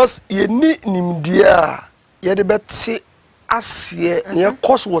 Because you need Nimdia, you the bet as ye, near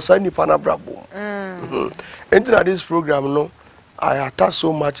cost was any panabrabo. And this program, no, I attach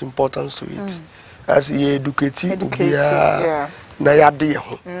so much importance to it. As he educated na ya de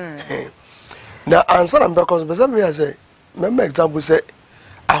ho na answer am because be say me say member example say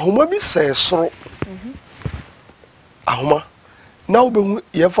ahoma bi say soro ahoma na obehu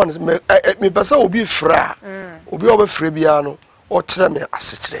ye fa me pesa obi fra obi obefra bia no o kire me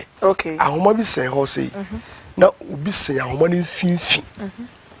asekire okay ahoma bi say ho say na obi say ahoma ni finfi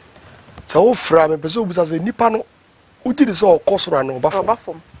so o fra me pesa obi say nipa no udi de so okosoro na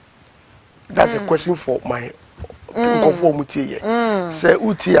obafom. That's a question for my conformity. Say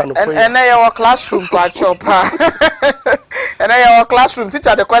uti and your classroom pa. And your classroom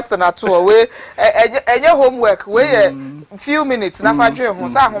teacher the question at all we any homework we few minutes na fa dwen ho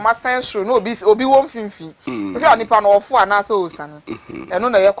sa homa sense no obi won finfin we anipa no ofo ana so osane eno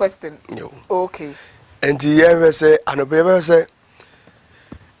na your question okay and you say anobrebe say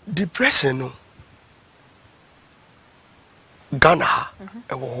depression no Ghana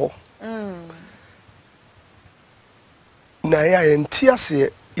ewo ho na ya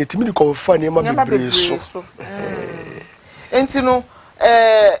entiase yetimi di ko fa ne ma bebre so enti no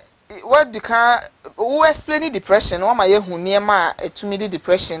what the can who explain depression o ma ye hu ne ma etumi di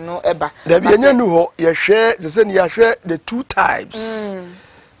depression no eba da bi enya nu ho ye hwe ze ne ya hwe the two types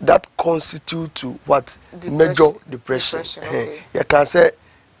that constitute to what major depression okay. You can say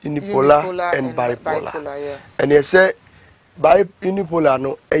unipolar and bipolar yeah. And you say by unipolar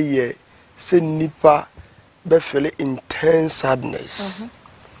no say nipa be feel intense sadness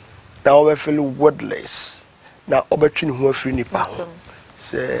now we feel wordless now obetwin hu afri nipa ho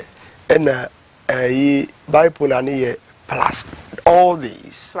say na bipolar ne plus all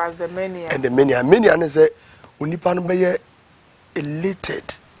these plus the mania and the mania ne say unipa no be elated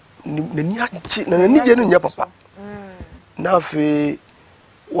na ni je no nya papa na fe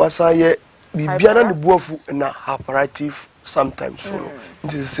wasaye bibiana ne buafu na hyperactive sometimes follow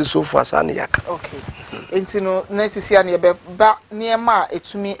it is so fast and yaka okay entino netisia ne be ba niema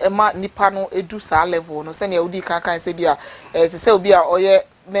etumi ema nipa no edu sa level no se ne udi kan se bia te se obi a oye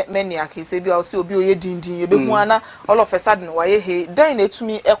mania ke se bia o se obi oye dindin ye be hu ana all of a sudden waye he dan na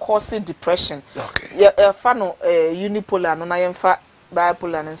etumi e cause depression okay ye fa no unipolar no na ye fa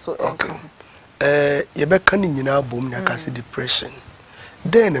bipolar nso okay ye be kan nyina bom na ka se depression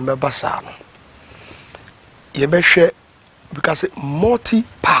then me basa no ye be hwe because multi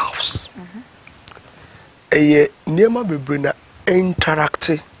paths niema bebre na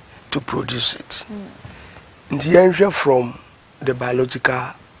interact to produce it and from the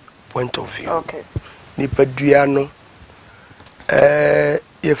biological point of view okay nipa dua no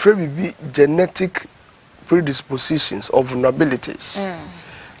ye free be genetic predispositions or vulnerabilities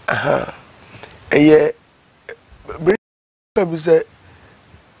bring say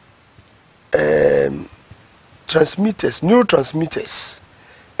transmitters neurotransmitters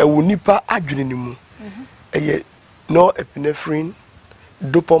nipa adwene ni mu norepinephrine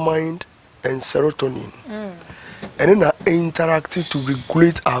dopamine and serotonin and then interact to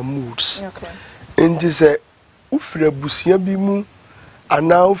regulate our moods okay and this ufre busia bi mu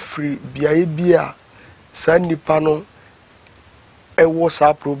ana ufri biaye bia sa nipa no was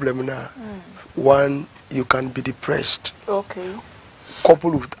our problem na one you can be depressed okay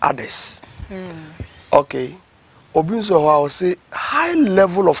coupled with others okay obinso I will say high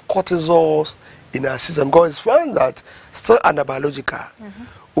level of cortisol in our system because it's found that still under biological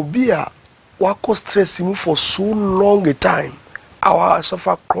obia wako stress for so long a time our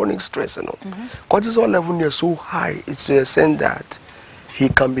suffer chronic stress cortisol level is so high it's to a sense that he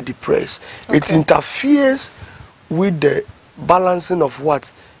can be depressed it interferes with the balancing of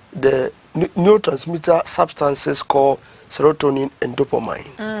what the neurotransmitter substances called serotonin and dopamine.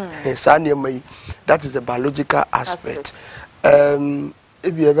 That is the biological aspect.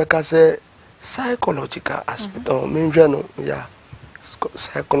 If you ever say psychological aspect, or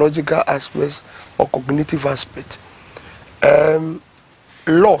psychological aspects or cognitive aspect.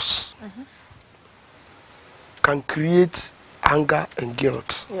 Loss can create anger and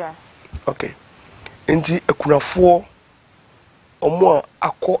guilt. Yeah. Okay. Inti ekunafo omo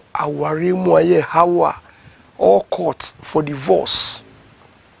akọ aware mu aye hawa all court for divorce.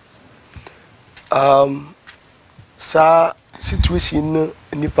 Sa situation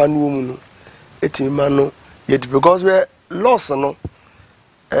nipa no mu no etima no yet because we loss no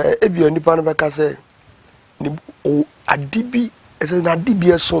ebi nipa no beka say ni adibi ese na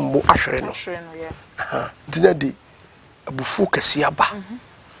adibi esombo ahwere no ntina di abufu kese aba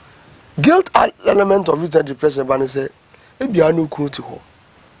guilt element of it and depression ban say ebi anu kruti ho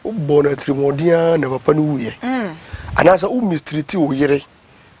born a trimodia na papa no wuye anasa u mistreat o yere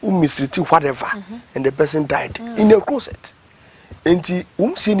u mistreat whatever and the person died in a closet enti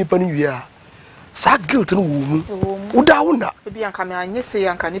si nipa no wie a sa guilt no wu mu uda wona ebi anka me anyese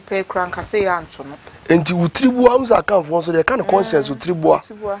yanka ni pe kra anka se ya anto no enti utribua am za kan fo so de kan conscience utribua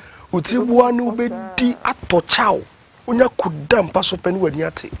no ubedi atochaw onya kudam paso pani wani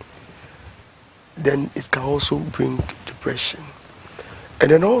ate then it can also bring depression. And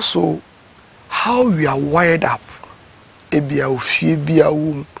then also how we are wired up. Ebia ofie bia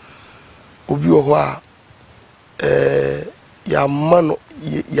wum obi oho a ya man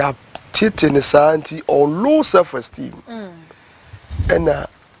ya tete ne santi or low self esteem. And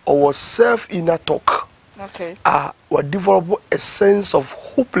our self inner talk Okay. Will develop a sense of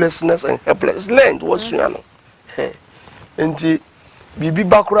hopelessness and helplessness. Learn what you know. And the bibi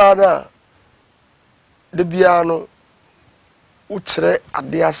bakura the piano uchre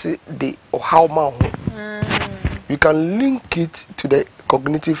adiasi de or how ma. You can link it to the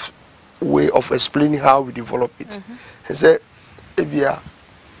cognitive way of explaining how we develop it. He said, "Ebia,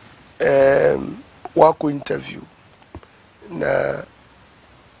 wako interview na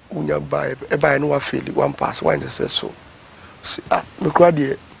unya buy no afeli one pass one just so. See me kura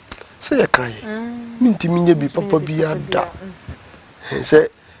de say ya kan ye. Mintimi nye bi papa bi ada." He said,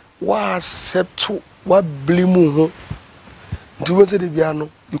 "Wa accept wa blame ho." Do you say the piano?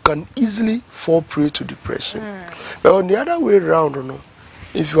 You can easily fall prey to depression. But on the other way around,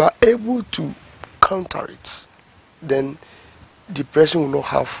 if you are able to counter it, then depression will not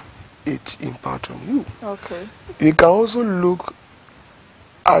have its impact on you. Okay. You can also look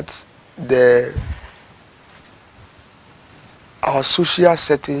at our social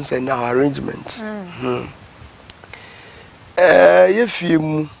settings and our arrangements. If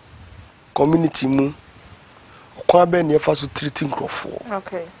you community mu kwabe ne fa so treating crofo.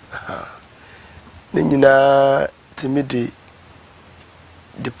 Okay. Ne nyina timide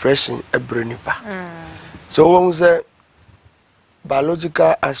depression ebrenipa. So when we say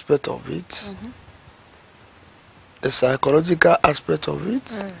biological aspect of it, the psychological aspect of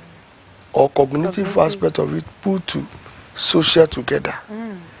it, or cognitive aspect of it, put to social together,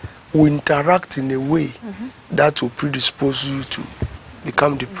 we interact in a way that will predispose you to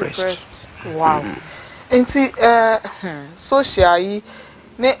become depressed. Wow. Inti social yi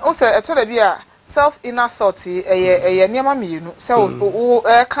ne o se etola bia self inner thought e niam mienu se o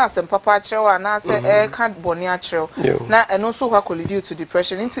ka sem papa akire wa na se ka boni akire na eno so kwa collide to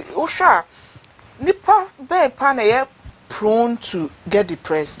depression. Inti o hwa nipa be pa na ye prone to get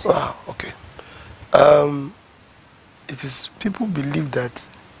depressed. Wow, okay. It is people believe that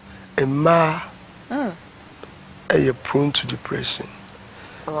a man are prone to depression.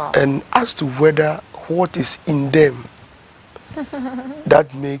 Wow. And as to whether what is in them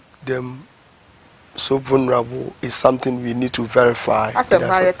that make them so vulnerable is something we need to verify. As a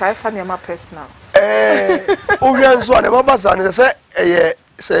personal.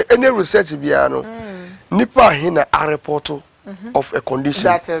 Say any research biano nipa hina a report of a condition.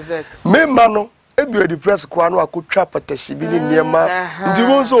 That is it. Me mano e be depressed kwa no akotwa patasi bi ni niema ndi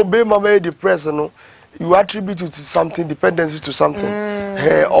won so be mama depressed no you attribute it to something, dependency to something.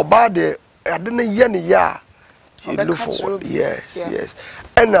 Oba de adena ye ne ya he look forward. Yes, yes.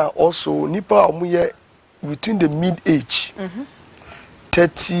 And also nipa omuye between the mid age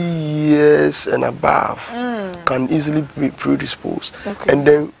 30 years and above can easily be predisposed. Okay. And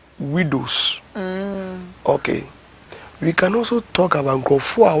then widows. Okay. We can also talk about go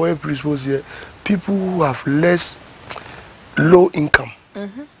for our predisposed here, people who have low income.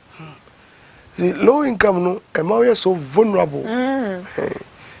 The low income no are so vulnerable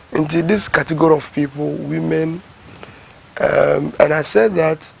into this category of people, women, and I said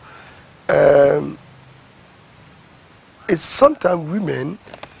that it's sometimes women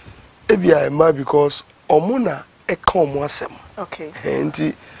maybe I might because omuna ekomwasem. Okay.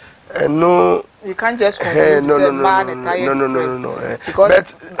 And no, you can't just conclude no.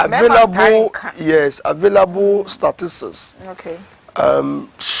 But available, yes, available statistics. Okay.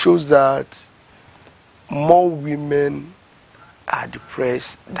 Shows that more women are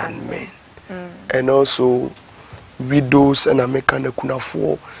depressed than men, and also widows and American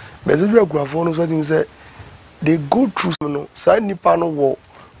kunafo. But the kunafo no say they go through no. Say nipa no wo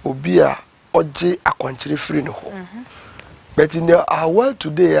obia oje akwanchire free no ho. But in our world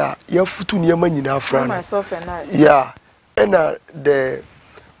today, you futu niyama nyina afra. Myself and I. Yeah, and the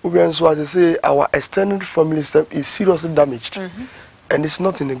so as say our extended family system is seriously damaged, and it's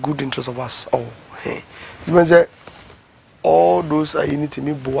not in the good interest of us all. You mean say all those are in it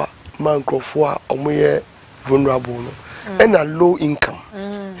me boa man crofo omoye vulnerable no, and a low income.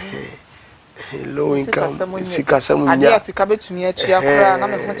 Low income. Sikasemu nya. Sika betumi atua kra na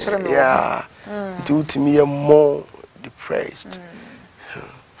me ho kire me. Yeah. It would me more depressed.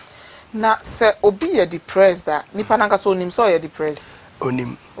 Na se obi ye depressed that nipa nanka so onim so ye depressed.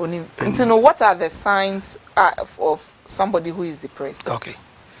 Onim. You know what are the signs of somebody who is depressed? Okay.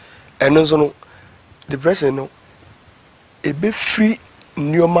 And also no depression no e be free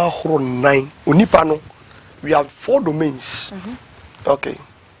nyoma horo 9 onipa no we have 4 domains. Okay.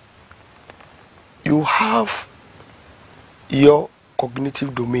 You have your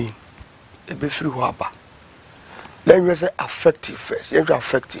cognitive domain. E be free waba. Let me say affective first. You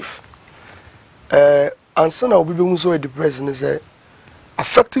affective. And so now we be so depressed and say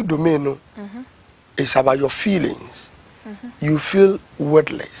affective domain no it's about your feelings. You feel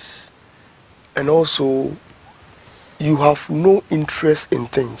wordless, and also you have no interest in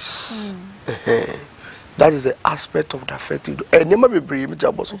things. That is the aspect of the affective. And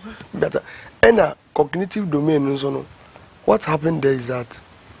a cognitive domain, what happened there is that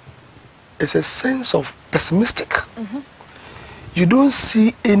it's a sense of pessimistic. You don't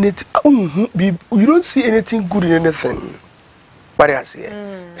see anything. You don't see anything good in anything. What I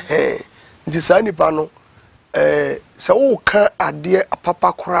say? This anipano. So can adhere a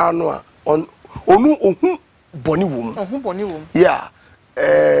papa crown on boni womb. Yeah.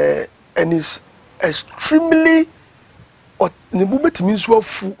 And it's extremely he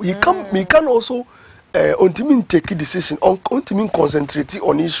can also ultimately take a decision on ultimately concentrate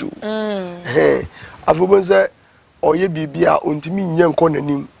on issue. I've say or ye bibia ultimately nyanko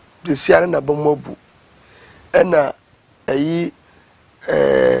nanim the siara na bomobu ena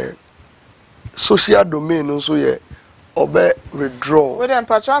social domain also ye obe withdraw we dem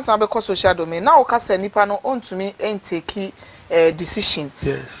patrons am because social domain now ka say nipa no ontumi take decision.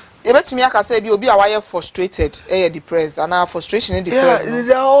 Yes. You bet me aka say bi obi a why frustrated depressed and our frustration in depressed. Yeah, it's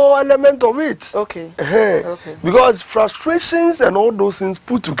a whole element of it. Okay. Okay. Because frustrations and all those things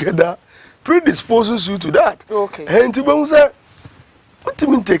put together predisposes you to that. Okay. And to say what do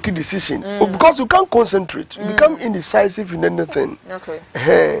you mean take a decision? Because you can't concentrate. You become indecisive in anything.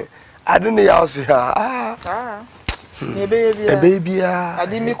 Okay. I don't know how to say baby. I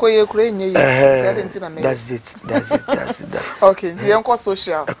didn't make you crazy. That's it. Okay, the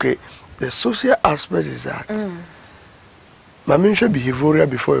social. Okay, the social aspect is that my mention behavioral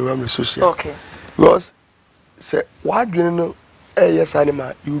before you run the social. Okay. Because say what do you know? Yes,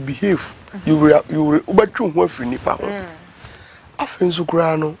 animal, you behave. You will free nipa. After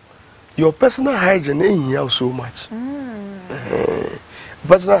your personal hygiene ain't here so much.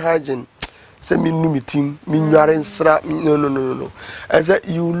 Personal hygiene. Say me no meeting, me no. As that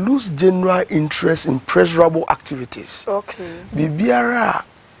you lose general interest in pleasurable activities. Okay. Bibiara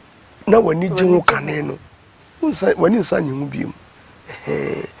na wani jenu kaneno. When inside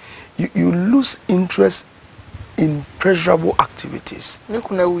you lose interest in pleasurable activities.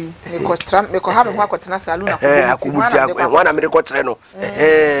 Nikuna wi, meko have ho akotena salon na wana me ko tre no.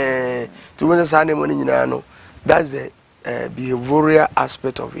 To when say na money nyina no. That's the behavioral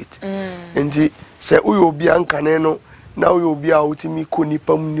aspect of it. And say uyo obi ankane no na uyo obi a utimi ko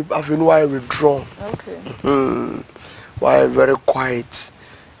nipa mu afi no why withdrawn. Okay. Why very quiet.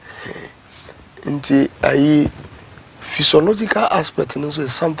 And the physiological aspect also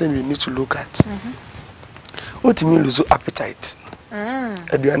is something we need to look at. What mean lose appetite?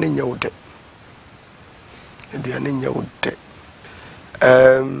 Aduane nya wode.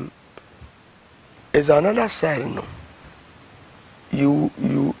 Is another side, no.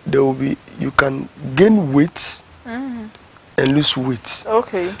 There will be you can gain weight and lose weight.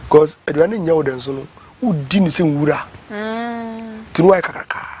 Okay. Because aduane nya wode nso no udi ni se nwura. Tinu wa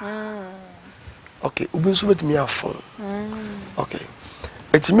kakaka. Okay, ubi nso betimi afon. Okay.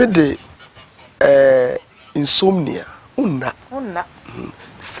 Etimi de insomnia. Unna.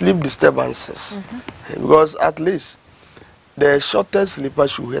 Sleep disturbances. Because at least the shortest sleeper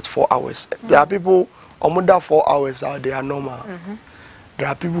should get 4 hours. There are people under 4 hours they are normal. There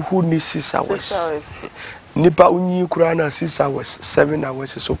are people who need 6 hours. 6 hours. Nipa unyi kurana 6 hours, 7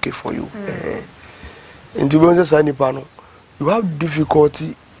 hours is okay for you. In the nipa no, you have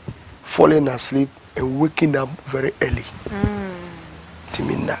difficulty falling asleep and waking up very early.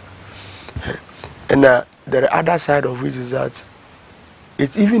 Timina. And the other side of it is that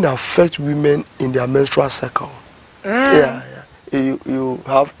it even affects women in their menstrual cycle. Yeah. You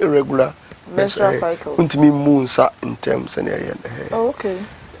have irregular menstrual cycles. Moons in terms and okay.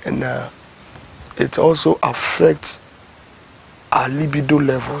 And it also affects our libido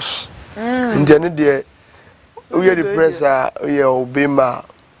levels. In general, we are depressed. We are obema.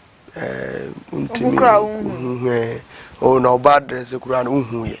 Oh no, bad dress.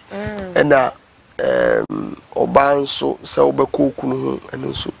 And obanso se obeko kunu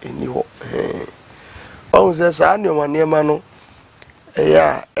eno so eni ho on se sa ani o manema no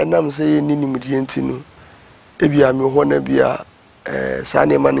ya enam se ye nini mudie ntinu ebia me ho na bia sa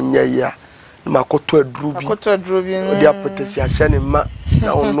ani ma no nya ya na makoto aduru bi odi apotesi ahye ne ma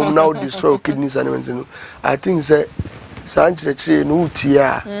na onum na o destroy kidneys and ntinu. I think say sa nchirechire no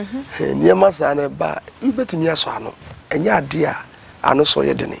utia niema sa na ba ibetimi aso ano enya ade a ano so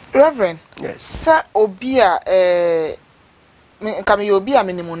yedene. Reverend, yes. Sa obia kame obia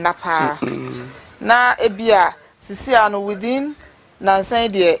minimum napa. Na ebia sisi ano within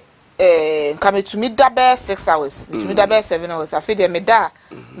nansan de come to me da 6 hours, to me da 7 hours. I feel me da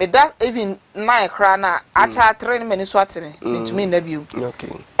even 9 krana. Acha 3 minutes watching me to me nebu. Okay.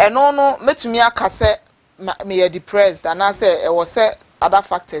 And no, me to me a kase me depressed, and I say it was other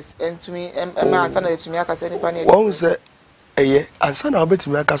factors, and to me, and my son to me a kase any. One say, and son I bet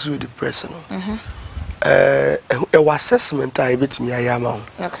me a kase depressed. A assessment I bet me I am.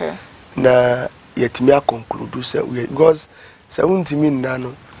 Okay. Na yet me a conclude say because 70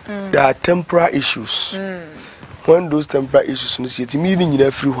 nano. There are temporal issues. When those temporal issues no see meaning in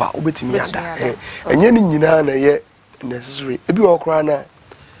everywhere, obetimi ada. Enye ni nyina na ye necessary. Ebi wo kra na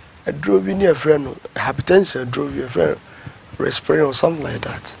a drove in your friend, hypertension drove your friend, respiratory or something like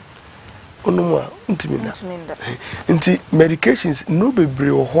that. Onumwa untimina. Inti medications no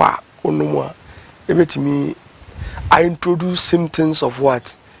bebre wo ho a onumwa ebetimi I introduce symptoms of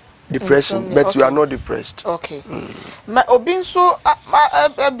what? Depression, but okay. You are not depressed. Okay. Ma obi so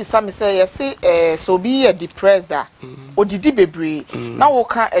bisa me say yes so be depressed da. Odidi bebre. Na wo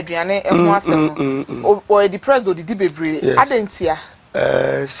ka aduane emu asem. O depressed odidi bebre. Adentia.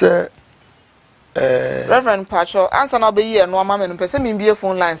 Say Reverend Pacho, answer na be here no amame no pese me bie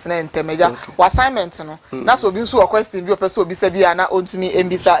phone lines na entemeja. Wa assignment no. Na so obi so question bi o pese obi se bia na ontumi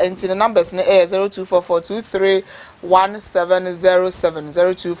embisa enti the numbers ne 024423 1707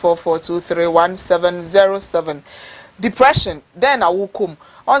 0244231707. Depression then I will come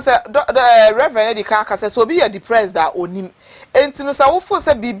on say the Reverend Edika say so be depressed that onim enti no say wo fo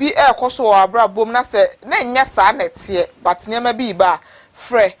say bibi e koso abra bom na say na nya sa na tie but niam bi ba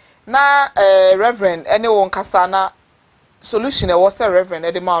frɛ na Reverend ene won kasa na solution e was Reverend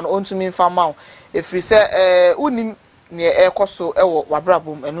Edema on to me fama if we say unim ne e koso e wo wabra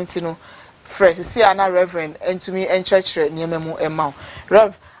bom enu nti no fresh see na Reverend entumi enchechre niamemu ema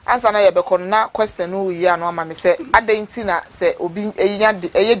rev answer na ye be kono na question no yi anu ama me say adenti na say obi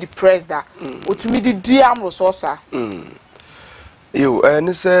eya depressed da otumi di amro so so yo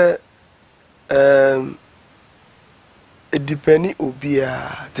and say it depend obi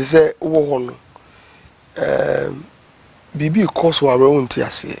a te say wo ho no bibi cause wa around ti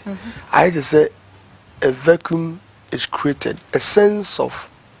ase I just say a vacuum is created, a sense of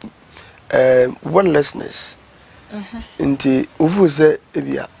wellness. Inti uvu ze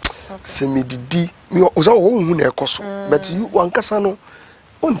ebia semididi mi oza wo hu na ekoso but you wankasa no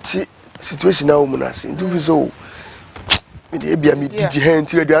onti situation na wo munase inti uvu zo mi ebia mi didi he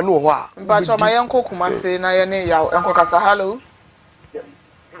nti ade anu ho a ba cho ma yenko kumase na ye ne ya enko kasa hello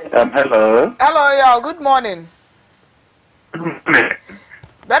hello ya good morning be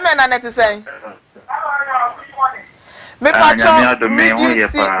me na net say me pacho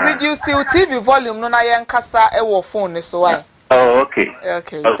reduce your TV volume no na yen kasa e wo phone so why. Oh okay.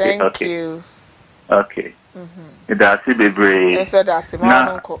 Okay, thank you. Okay. That's it bebre. Yes sir, that's it.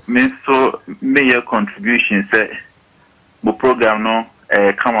 Me so me your contribution say the program no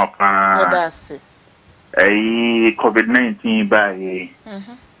come up that's it. COVID-19 by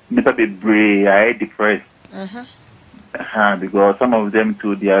nipa bebre I depressed. Because some of them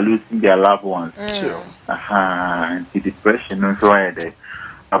too, they are losing their loved ones. Sure. The depression and so on.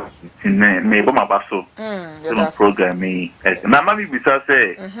 Me bo mabaso. Program me. Na mami bisa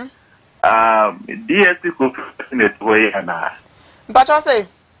say. DSC ko fascinate way ana. But I say.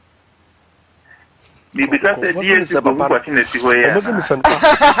 Me bisa say DSC ko fascinate way ana.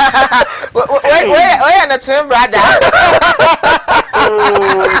 Wait, na twin brother. Oh,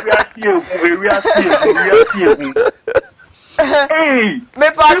 we are here. Hey, me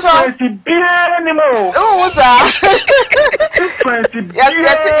pacho. Who's that?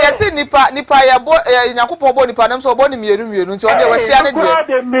 Yes, nipa ya bo Nyankopon bo nipa nam so bo ni mienu nti on dey we share ne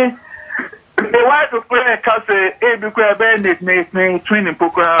dey. The wife of play case e bi ko be ne twin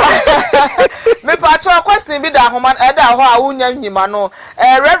pokora. Me pacho question bi da ahoma e da ho a wunya nyima no.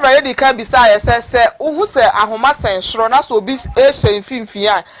 Reverend Edika bisa se uhu se ahoma sen soro na so obi e hye mfimfin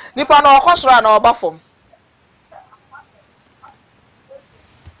a nipa na okosoro na oba fom.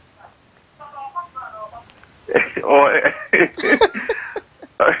 Oh,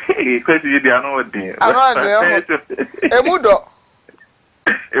 because you are not there.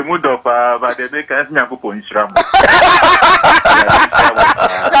 Emudo pa ba de be kan Nyankopon nhira mo.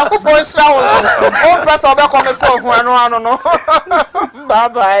 Nyankopon nhira wo. O pesa obe comment ho anu no. Bye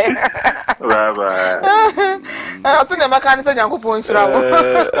bye. Bye bye. Aso na maka ni se Nyankopon nhira wo.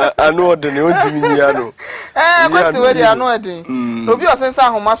 Anu ode ne ontimi nya no. Kwesi we dey anu ode. Obi osensa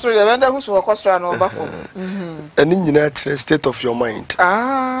ahoma soro ye benda hu so okosoro anu oba fo. Ani nyina state of your mind.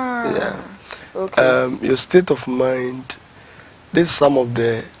 Yeah. Okay. Your state of mind. This is some of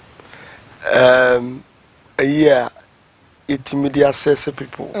the it media assess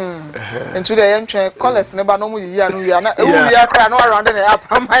people. And today I'm trying colors never know we are na crying around the up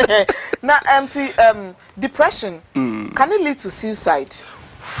my head. Now empty depression can it lead to suicide?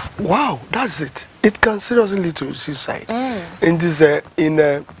 Wow, that's it. It can seriously lead to suicide. In this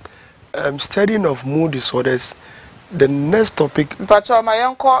in studying of mood disorders, the next topic. Pacho my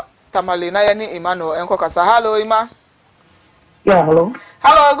uncle Tamale na yani Emmanuel enko kasa. Hello Ima. Yeah, hello.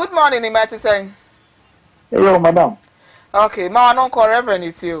 Hello, good morning Ima ti saying. Hello, madam. Okay, ma non call Reverend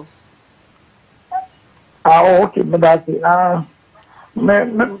it's you. Okay, madam.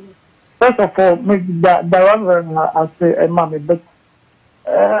 First of all, maybe the Reverend I say mommy, but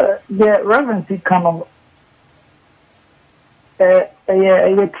the Reverend he kind of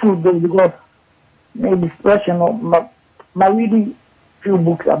true because maybe expression of my reading few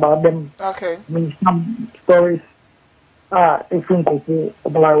books about them. Okay. I mean some stories if you go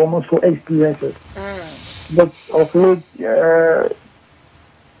about almost for experiences. But of late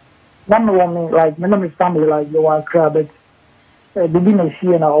one woman like my name is family like you are crowd but the business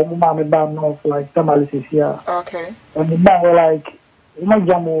here now mama bad north like tamale is here. Okay. And the man like my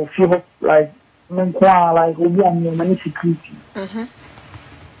jamo feel like like we are many security.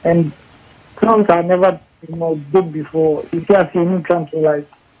 And things I never did before. If you see me trying to like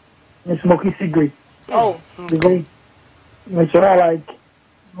smoking cigarette. Oh. Because it's like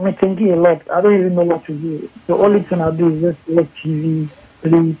I'm thinking a lot. I don't even know what to do. The only thing I do is just watch TV,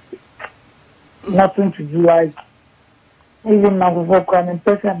 play. Nothing to do. Like even now, I'm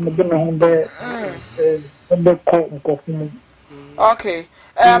person I'm home there. Okay.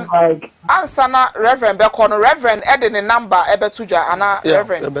 Answer na Reverend Bekono Reverend Eden the number ebetuja ana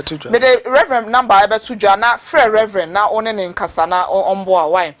Reverend. Me the Reverend number ebetuja na free Reverend na one ne nkasa na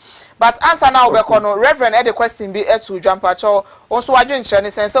omboa why. But answer now Bekono Reverend Eden question be etu jumpa cho onso wadwen kire ne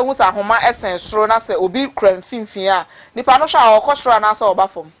sense hu sa homa essence ro na se obi kra mfimfin a nipa no sha okosro na se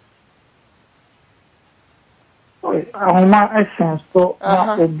obafom. Homa essence so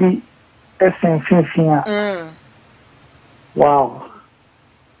na obi essence mfimfin a. Wow.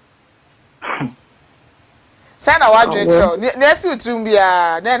 Sana wadwe cho na esi utrum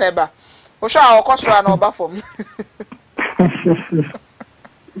bia na neba wo sha okosro na obafom.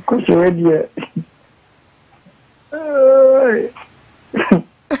 Because already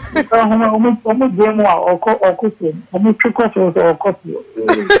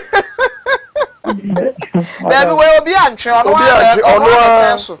Baby we obi antwe ono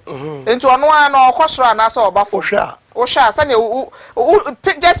senso into ono na okosro na so obafom. O sha say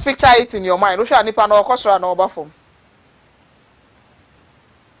just picture it in your mind. O sha nipa na okosro na obafom.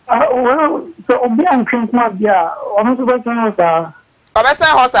 Well, so obi antwe kwa bia ono so be say Obesen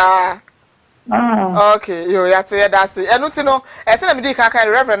hosa. Okay, yo yate that's it. Enuti no, e say na me di kan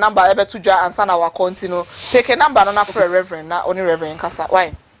Reverend number ebetudwa ansa na wa continue. Pick a number no na for Reverend na only Reverend kasa.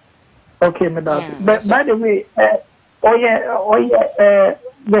 Why? Okay, madam. But by the way,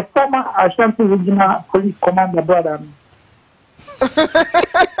 the former Ashanti Regional Police Commander brother.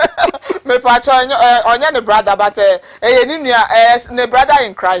 Me pacho onya ne brother but eh ni nua ne brother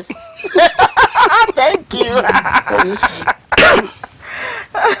in Christ. Thank you.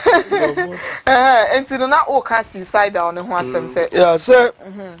 Until na o can suicidal on who asem say. Yeah, so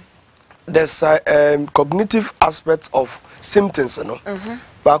there's cognitive aspects of symptoms, you know.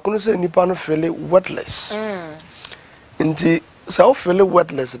 But I couldn't say nipa no feel worthless. Until so feel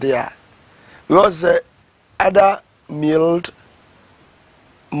worthless there. Because either mild,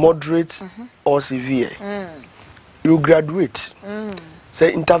 moderate, or severe. You graduate.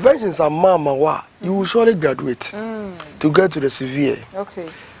 Say interventions are mama you will surely graduate to get to the severe. Okay.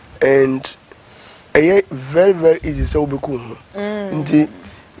 And very, very easy so become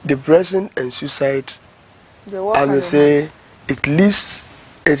depression and suicide. I will say at least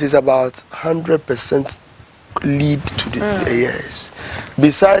it is about 100% lead to the yes.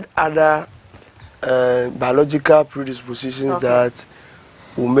 Beside other biological predispositions that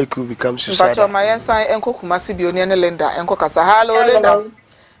will make you become suicidal. But my answer enko kumasi bi oni ne Linda enko kasa. Hello Linda.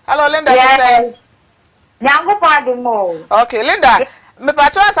 Hello Linda. Nyango padu mo. Okay Linda, me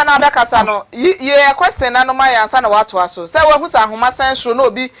pacho answer na be kasa no. Ye question na no my answer na wato aso. Say we hu sa homa senso na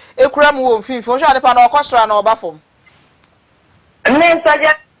obi ekura mu wo mfimfi. O sha de pa na okosoro na obafom. Me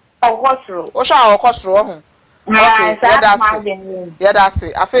soje okosoro. O sha okosoro ho. Okay, that's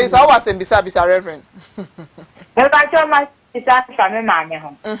it. Afi say what say bisa Reverend. Me pacho ma isa family mame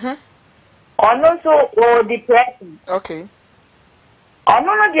ho. Ono so o depression. Okay.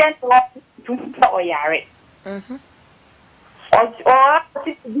 Ono no dey to oyare.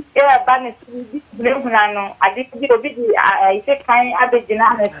 Bani no adi bi obi di ise kan abegina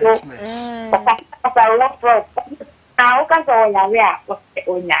na so. na ukasa oyare a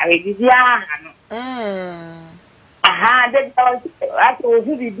onyare bibia no aha de ato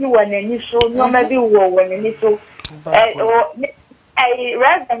ozu bibi wonani so nyoma bi wo wonani so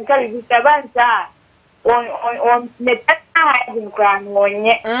resident ka bibi sabanta on meta haidin kran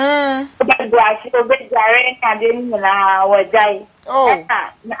wonye obadwashi obedare na de na wajai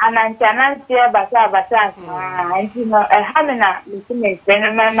anantia basa no hamina mutime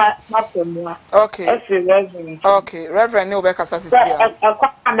fen ma pemua okay reverend ne obekasa sisia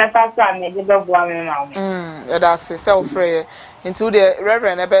akwa ambassador me de beboa me ma wo that's self prayer into the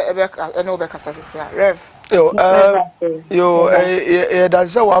reverend ne obekasa sisia rev yo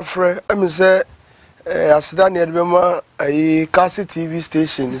that's our friend am say asida ne de bema CACI TV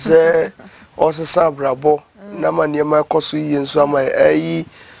station say osesa brabo na ma ne ma koso yi nso ama I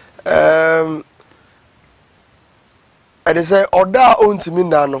say oda ontimi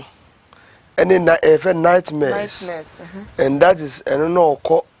na no ene na efe nightmares and that is eno no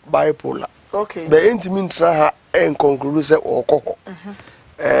okọ bipolar okay be intimi ntra ha en conclude say okọ ho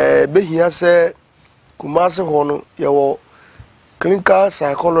behia say kumase ho no ye wo clinical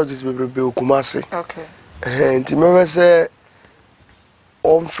psychologist be kumase okay intimi we say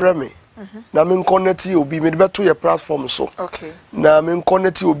on frame na me connect obi me be to your platform so okay na me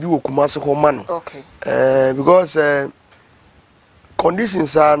connect obi wo kumase ho ma no okay because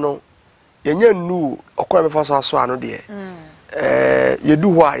conditions are no yenye nu okwa be fa so ano de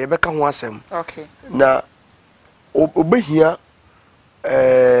yedu ho a ye beka ho asem okay na obehia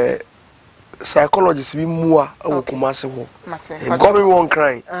psychologist bi mua awu kumase ho because me won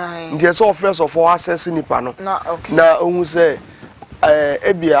cry ndi so first of all access nipa no na ohun say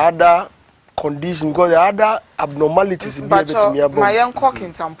ebi other condition because the other abnormalities be betimi abo my young cock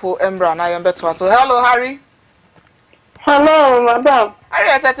in tampo embra na yem beto so hello Harry. Hello madam. Are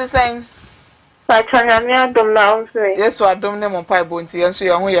you at saying Pachanya me adom na unse. Yes wa adom ne mo pai bo nti enso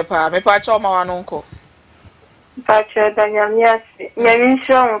ye ho ye pa me pa cha o ma wa no nko. Pacha danya me ase. Me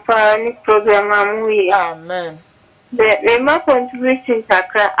nsho pa ni program amuye. Amen. Me ma contribution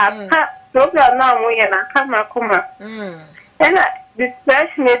takra aka program na amuye na kama kuma. Ena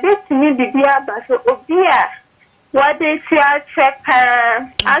depression e dey timi bibia ba so obia what they check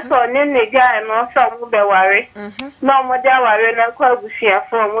aso ne guy no so mo be ware no mo da ware na kwa busia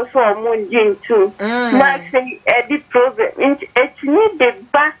from mo so mo njin too na say the problem it need the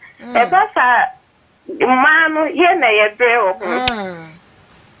ba e ba sa manu ye na ye bre o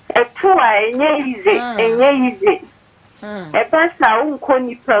e to a enye easy e ba sa unko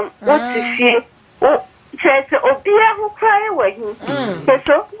nipa o ti fie o chese obia ho cry wa hi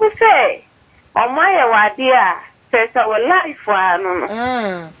so we say o ma ye wade a pesa wa life wa no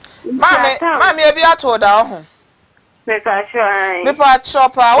mami ebi ato da ho pesa sure me pa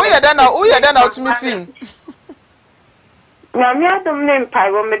chopa wo ye da na otumi film na mi adom ne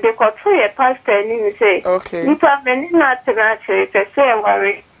mpai wo me de ko to ye pastor ni mi say okay nipa me ni na tena che pesa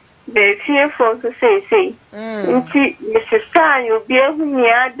worry be fear for to say nti Mr. Stan you be hu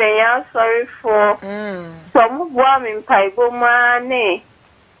ni adan ya sorry for so mo bua me mpai go ma ne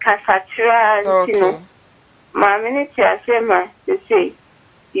kasachira nti no Mama ni tiasema say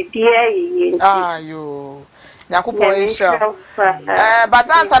bibia yi ayo Yakupo Israel but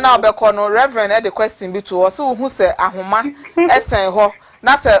answer now obeko no reverend the question bi to us who say ahoma esen ho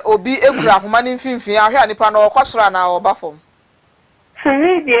na say obi ekura ahoma ni mfimfin ahwe anipa na okosora na obafom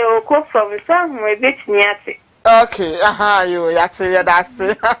me dey oko from somewhere betini ate okay yo yate ya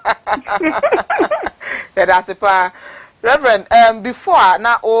dase ya dase pa Reverend, before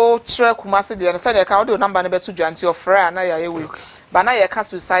na o tre kumase de na say dey ka o number na beto dwanti your friend na ya we but na ya ka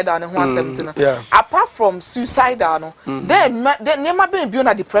suicidal ne ho asem no apart from suicidal no then nema be bio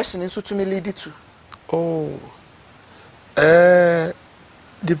na depression nso to me lead to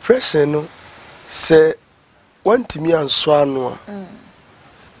depression no say want me anso ano a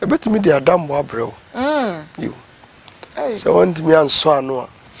ebetimi de adambo abrel you so want me anso ano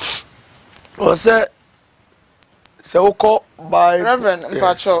o say so call by Reverend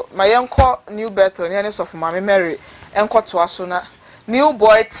Mpacho my enko new birth on any of Mama Mary enko to aso na new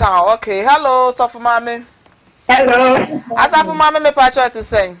boy town okay hello so mama hello asafu mama me Pacho to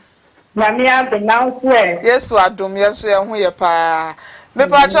say mami am now swear yes wa dum yes ye ho ye pa me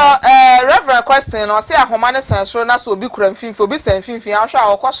Pacho Reverend question no say ahoma ne sensoro na so obi kura mfimfi obi san mfimfi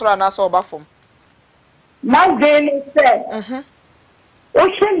ahwa akosoro na so obafom now they say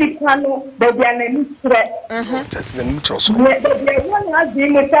Ocean the canoe, but they are not that's the neutral so. But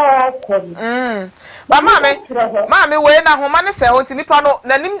mommy, when a woman is saying, Nippano,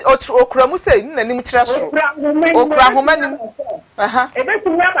 Nanim or Okuramu say, Nanim Trasso, Okra Homanim. Ebe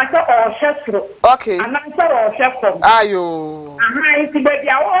tumi abata ọhwe soro. Okay. Anansa ọhwe kom. Ayo. Iti baby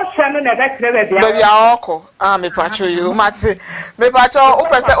a ọhwe no na ebe kire baby a. Baby a ọkọ. Me pacho you mate. Me pacho o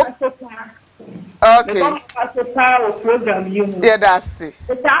pese. Okay. Yeah, that's it.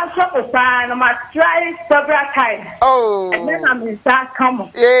 It's also fine. I tried several times. Oh. And then I'm in that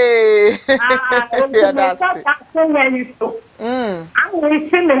come. Yay. Yeah, that's it. I'm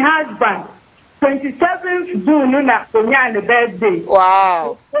wishing my husband 27th June on the birthday.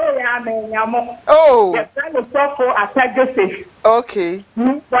 Wow. Oh. The friend of Amponsah Joseph. Okay.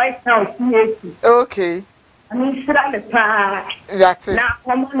 Right now, CACI. Okay. That's it.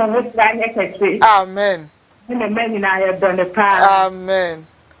 Amen. Amen.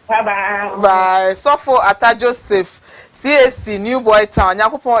 Bye-bye. Bye. So for Ata Joseph, CACI New Boy Town,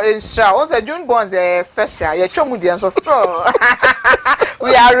 Yakupon Insha. Once a June bonds special. You're Chomudian, so still.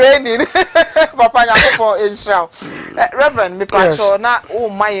 We are raining. Papa Yakupon Insha. Reverend, me pacho na oh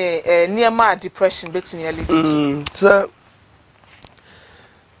my near my depression between your leading. So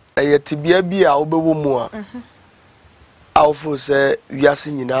tibia bi a obewo mu a awfo se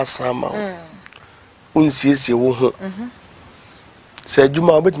wiase nyina sama unsiesie wo ho se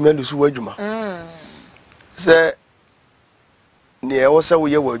adwuma obetimi alusu wo adwuma se ne e wo se wo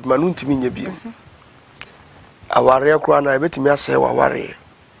ye wo adwuma no ntimi nya bi aware akura na ebetimi ase wo aware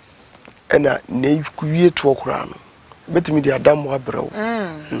ena ne kuwie to okura no ebetimi di adam wo abrew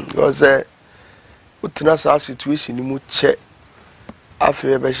yo se utina sa situation ni mu che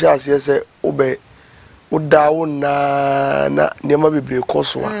afi be sha ase se obe udawo na nema bebre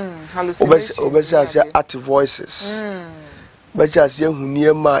koso a obe sha ase at voices be sha ase hu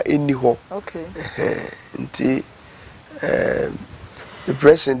niema eni ho okay nti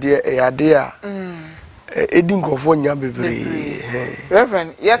depression dia e ade a edi nkofo nya bebre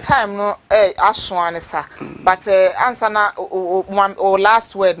Reverend your time no aso anisa but answer na o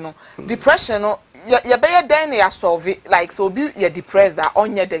last word no depression no you be den na solve like so be you depressed that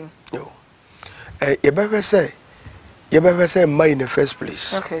onye den no you be say my in the first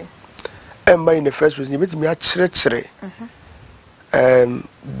place okay my in the first place you bet me a chire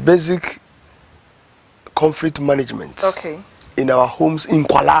basic conflict management okay in our homes in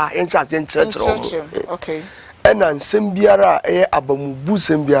kwala in church okay and ansem biara abamubu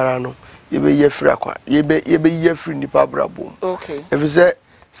sem biara no ye be ye free akwa ye be ye free nipa brabom okay if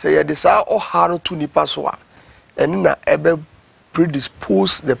say you decide or how to nipa so a and na ebe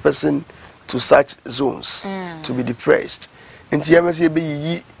predispose the person to such zones to be depressed nti ye say be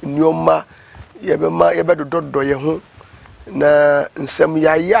yi nyoma ye be dodo ye ho na nsem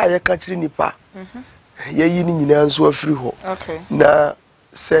ya ye ka kire nipa ye yi ni nyina nso afiri ho okay na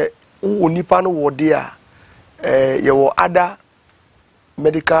say wo nipa no wo de a ye wo other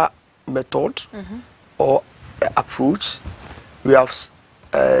medical method or approach. We have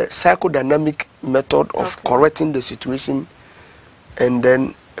psychodynamic method of correcting the situation, and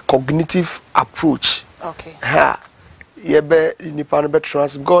then cognitive approach. Okay. Yebe nipa no be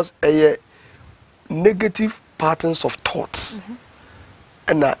trans because negative patterns of thoughts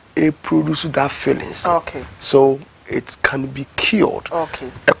and produce that feelings. Okay. So it can be cured. Okay.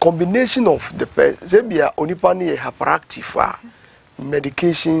 A combination of the zebia onipa ni hyperactive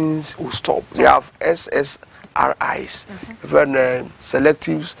medications will stop. They have SSRIs, when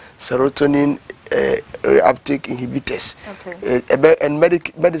selective serotonin reuptake inhibitors. Okay. And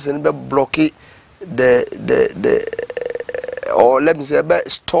medicine blockade the or let me say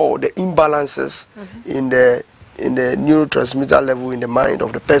store the imbalances in the neurotransmitter level in the mind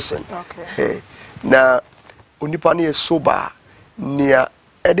of the person. Okay. Now onipani is sober near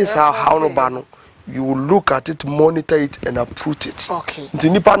edis how no bano you will look at it, monitor it and uproot it. Okay. The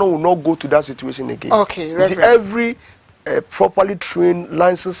nipano will not go to that situation again. Okay, every properly trained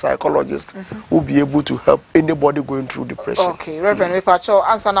licensed psychologist will be able to help anybody going through depression. Okay, Reverend Mepacho,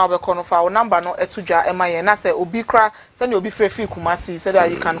 answer now be kono fa number no etuja emaye na say obi kra send obi free Kumasi so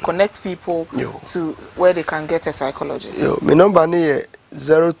that you can connect people to where they can get a psychology. Yo, my number ni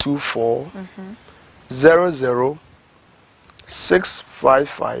 024 00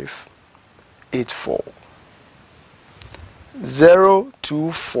 655 84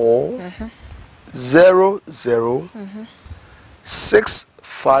 024 00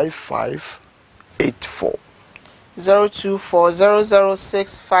 655 84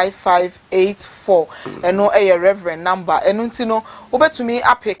 02400655584 eno reverend number eno ntino obetumi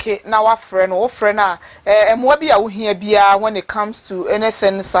apeke na wa friend wo friend a emwa bia wo hia bia when it comes to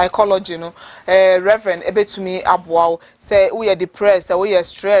anything psychology no reverend ebetumi aboa say we are depressed we are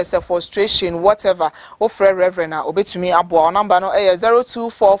stressed frustration whatever wo friend reverend a obetumi aboa number no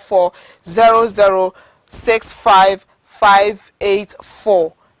 024400655584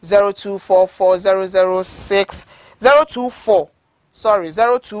 584 0244 024 sorry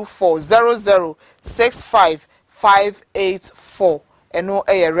 024 0065 584 eno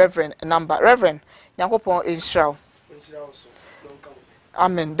reverend number reverend nyankopon inshraw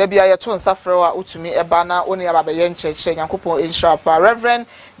amen debia ya to nsafrewa utumi eba na oni ababe ye ncheche nyankopon inshraw pa reverend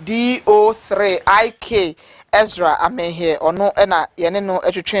do3 ik Ezra amen here ono na yene no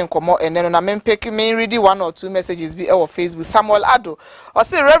etwetwe nkomo ene no na mempeki me read one or two messages be our Facebook. Samuel Ado or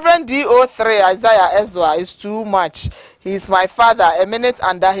say Reverend do3 Isaiah Ezra is too much. He is my father. A minute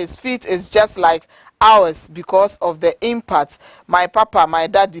under his feet is just like ours because of the impact. My papa, my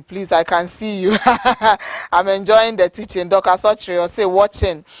daddy, please, I can see you. I'm enjoying the teaching. Dr. Sochri or say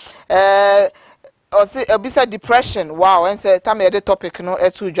watching or say obisa depression. Wow, and say tell me the topic no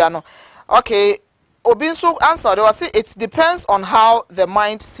etu jano. Okay, Obinso answer they will say it depends on how the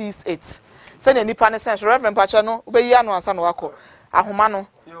mind sees it. Say any nipa ne sense Reverend Pachano obeyi anu ansa no wako ahoma no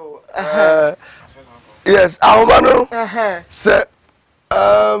yes ahoma no say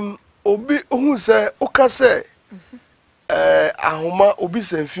obi ohun say oka say ahoma obi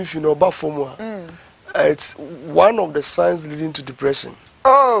say fifi no ba form it's one of the signs leading to depression.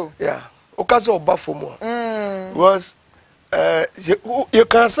 Oh yeah, oka say oba form was you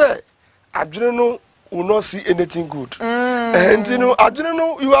can say adwene no will not see anything good. And you know,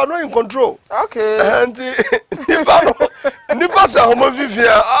 you are not in control. Okay. And nipa say homo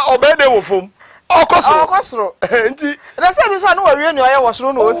vivia obey dey wo fom. Okosro. And that's why we no worry no aye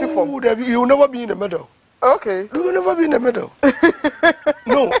wasro no osi fom. You will never be in the middle. Okay. You will never be in the middle.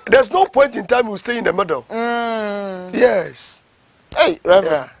 No, there's no point in time you stay in the middle. Yes. Hey,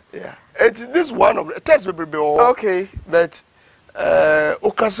 Reverend. Yeah. It's this one of the test baby. Okay. But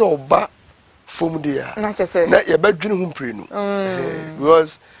okase oba from there. Na ye bedwene hu mpre no.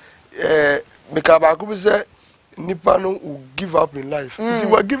 Because make about say nipa no will give up in life. It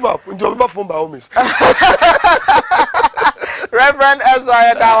will give up until oba from by homies. Reverend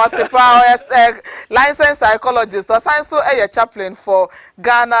Ezra that was the power licensed psychologist or science so a chaplain for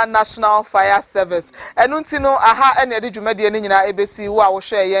Ghana National Fire Service. And untino aha any edi dwumade ni nyina ebesi wo a wo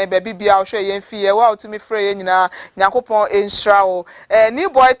hwe yen ba bibia wo hwe yen fie wo a utumi frɛ yen nyina Nyankopɔn enhra wo. New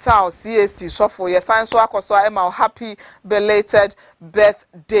Boy Town CAC sofo ye science so akoso ema happy belated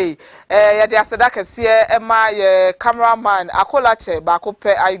birthday. Ye de aseda kese ema ye cameraman Akolache ba ko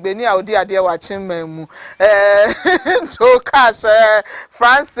pe aigbeni a odi ade wa chinman mu. To cash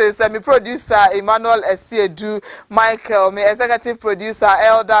Francis and me producer Emmanuel Esiedu, Michael, me executive producer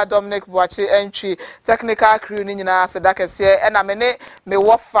Elder Dominic Boachi entry, technical crew ni nyina aseda kese na me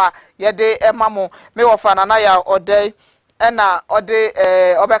wofa ye de emamo me wofa na ya odai ena ode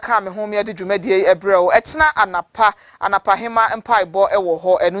obeka me home ye de dwumadie ebreo echina anapa hema empaibo ewo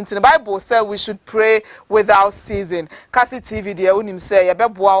ho enu nti the Bible say we should pray without ceasing. CACI TV de unim say ye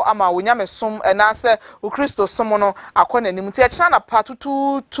beboa ama wonyame som ena se ukristo som no akona nim nti echina anapa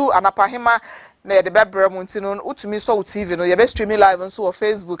tutu anapa hema na the bebre mu nti no utumi so TV no ye be streaming live on so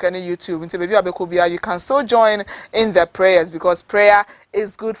Facebook and YouTube nti baby abekobia you can still join in the prayers because prayer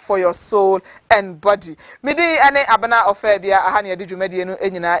is good for your soul and body. Midi ane abana ofebia aha ne dwumade no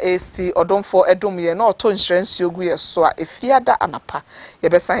enyina AC odonfo edom ye na oto nhrensi ogu ye so a efiada anapa ye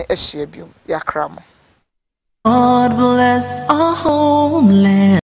besan ehia biom yakra mo. God bless our homeland.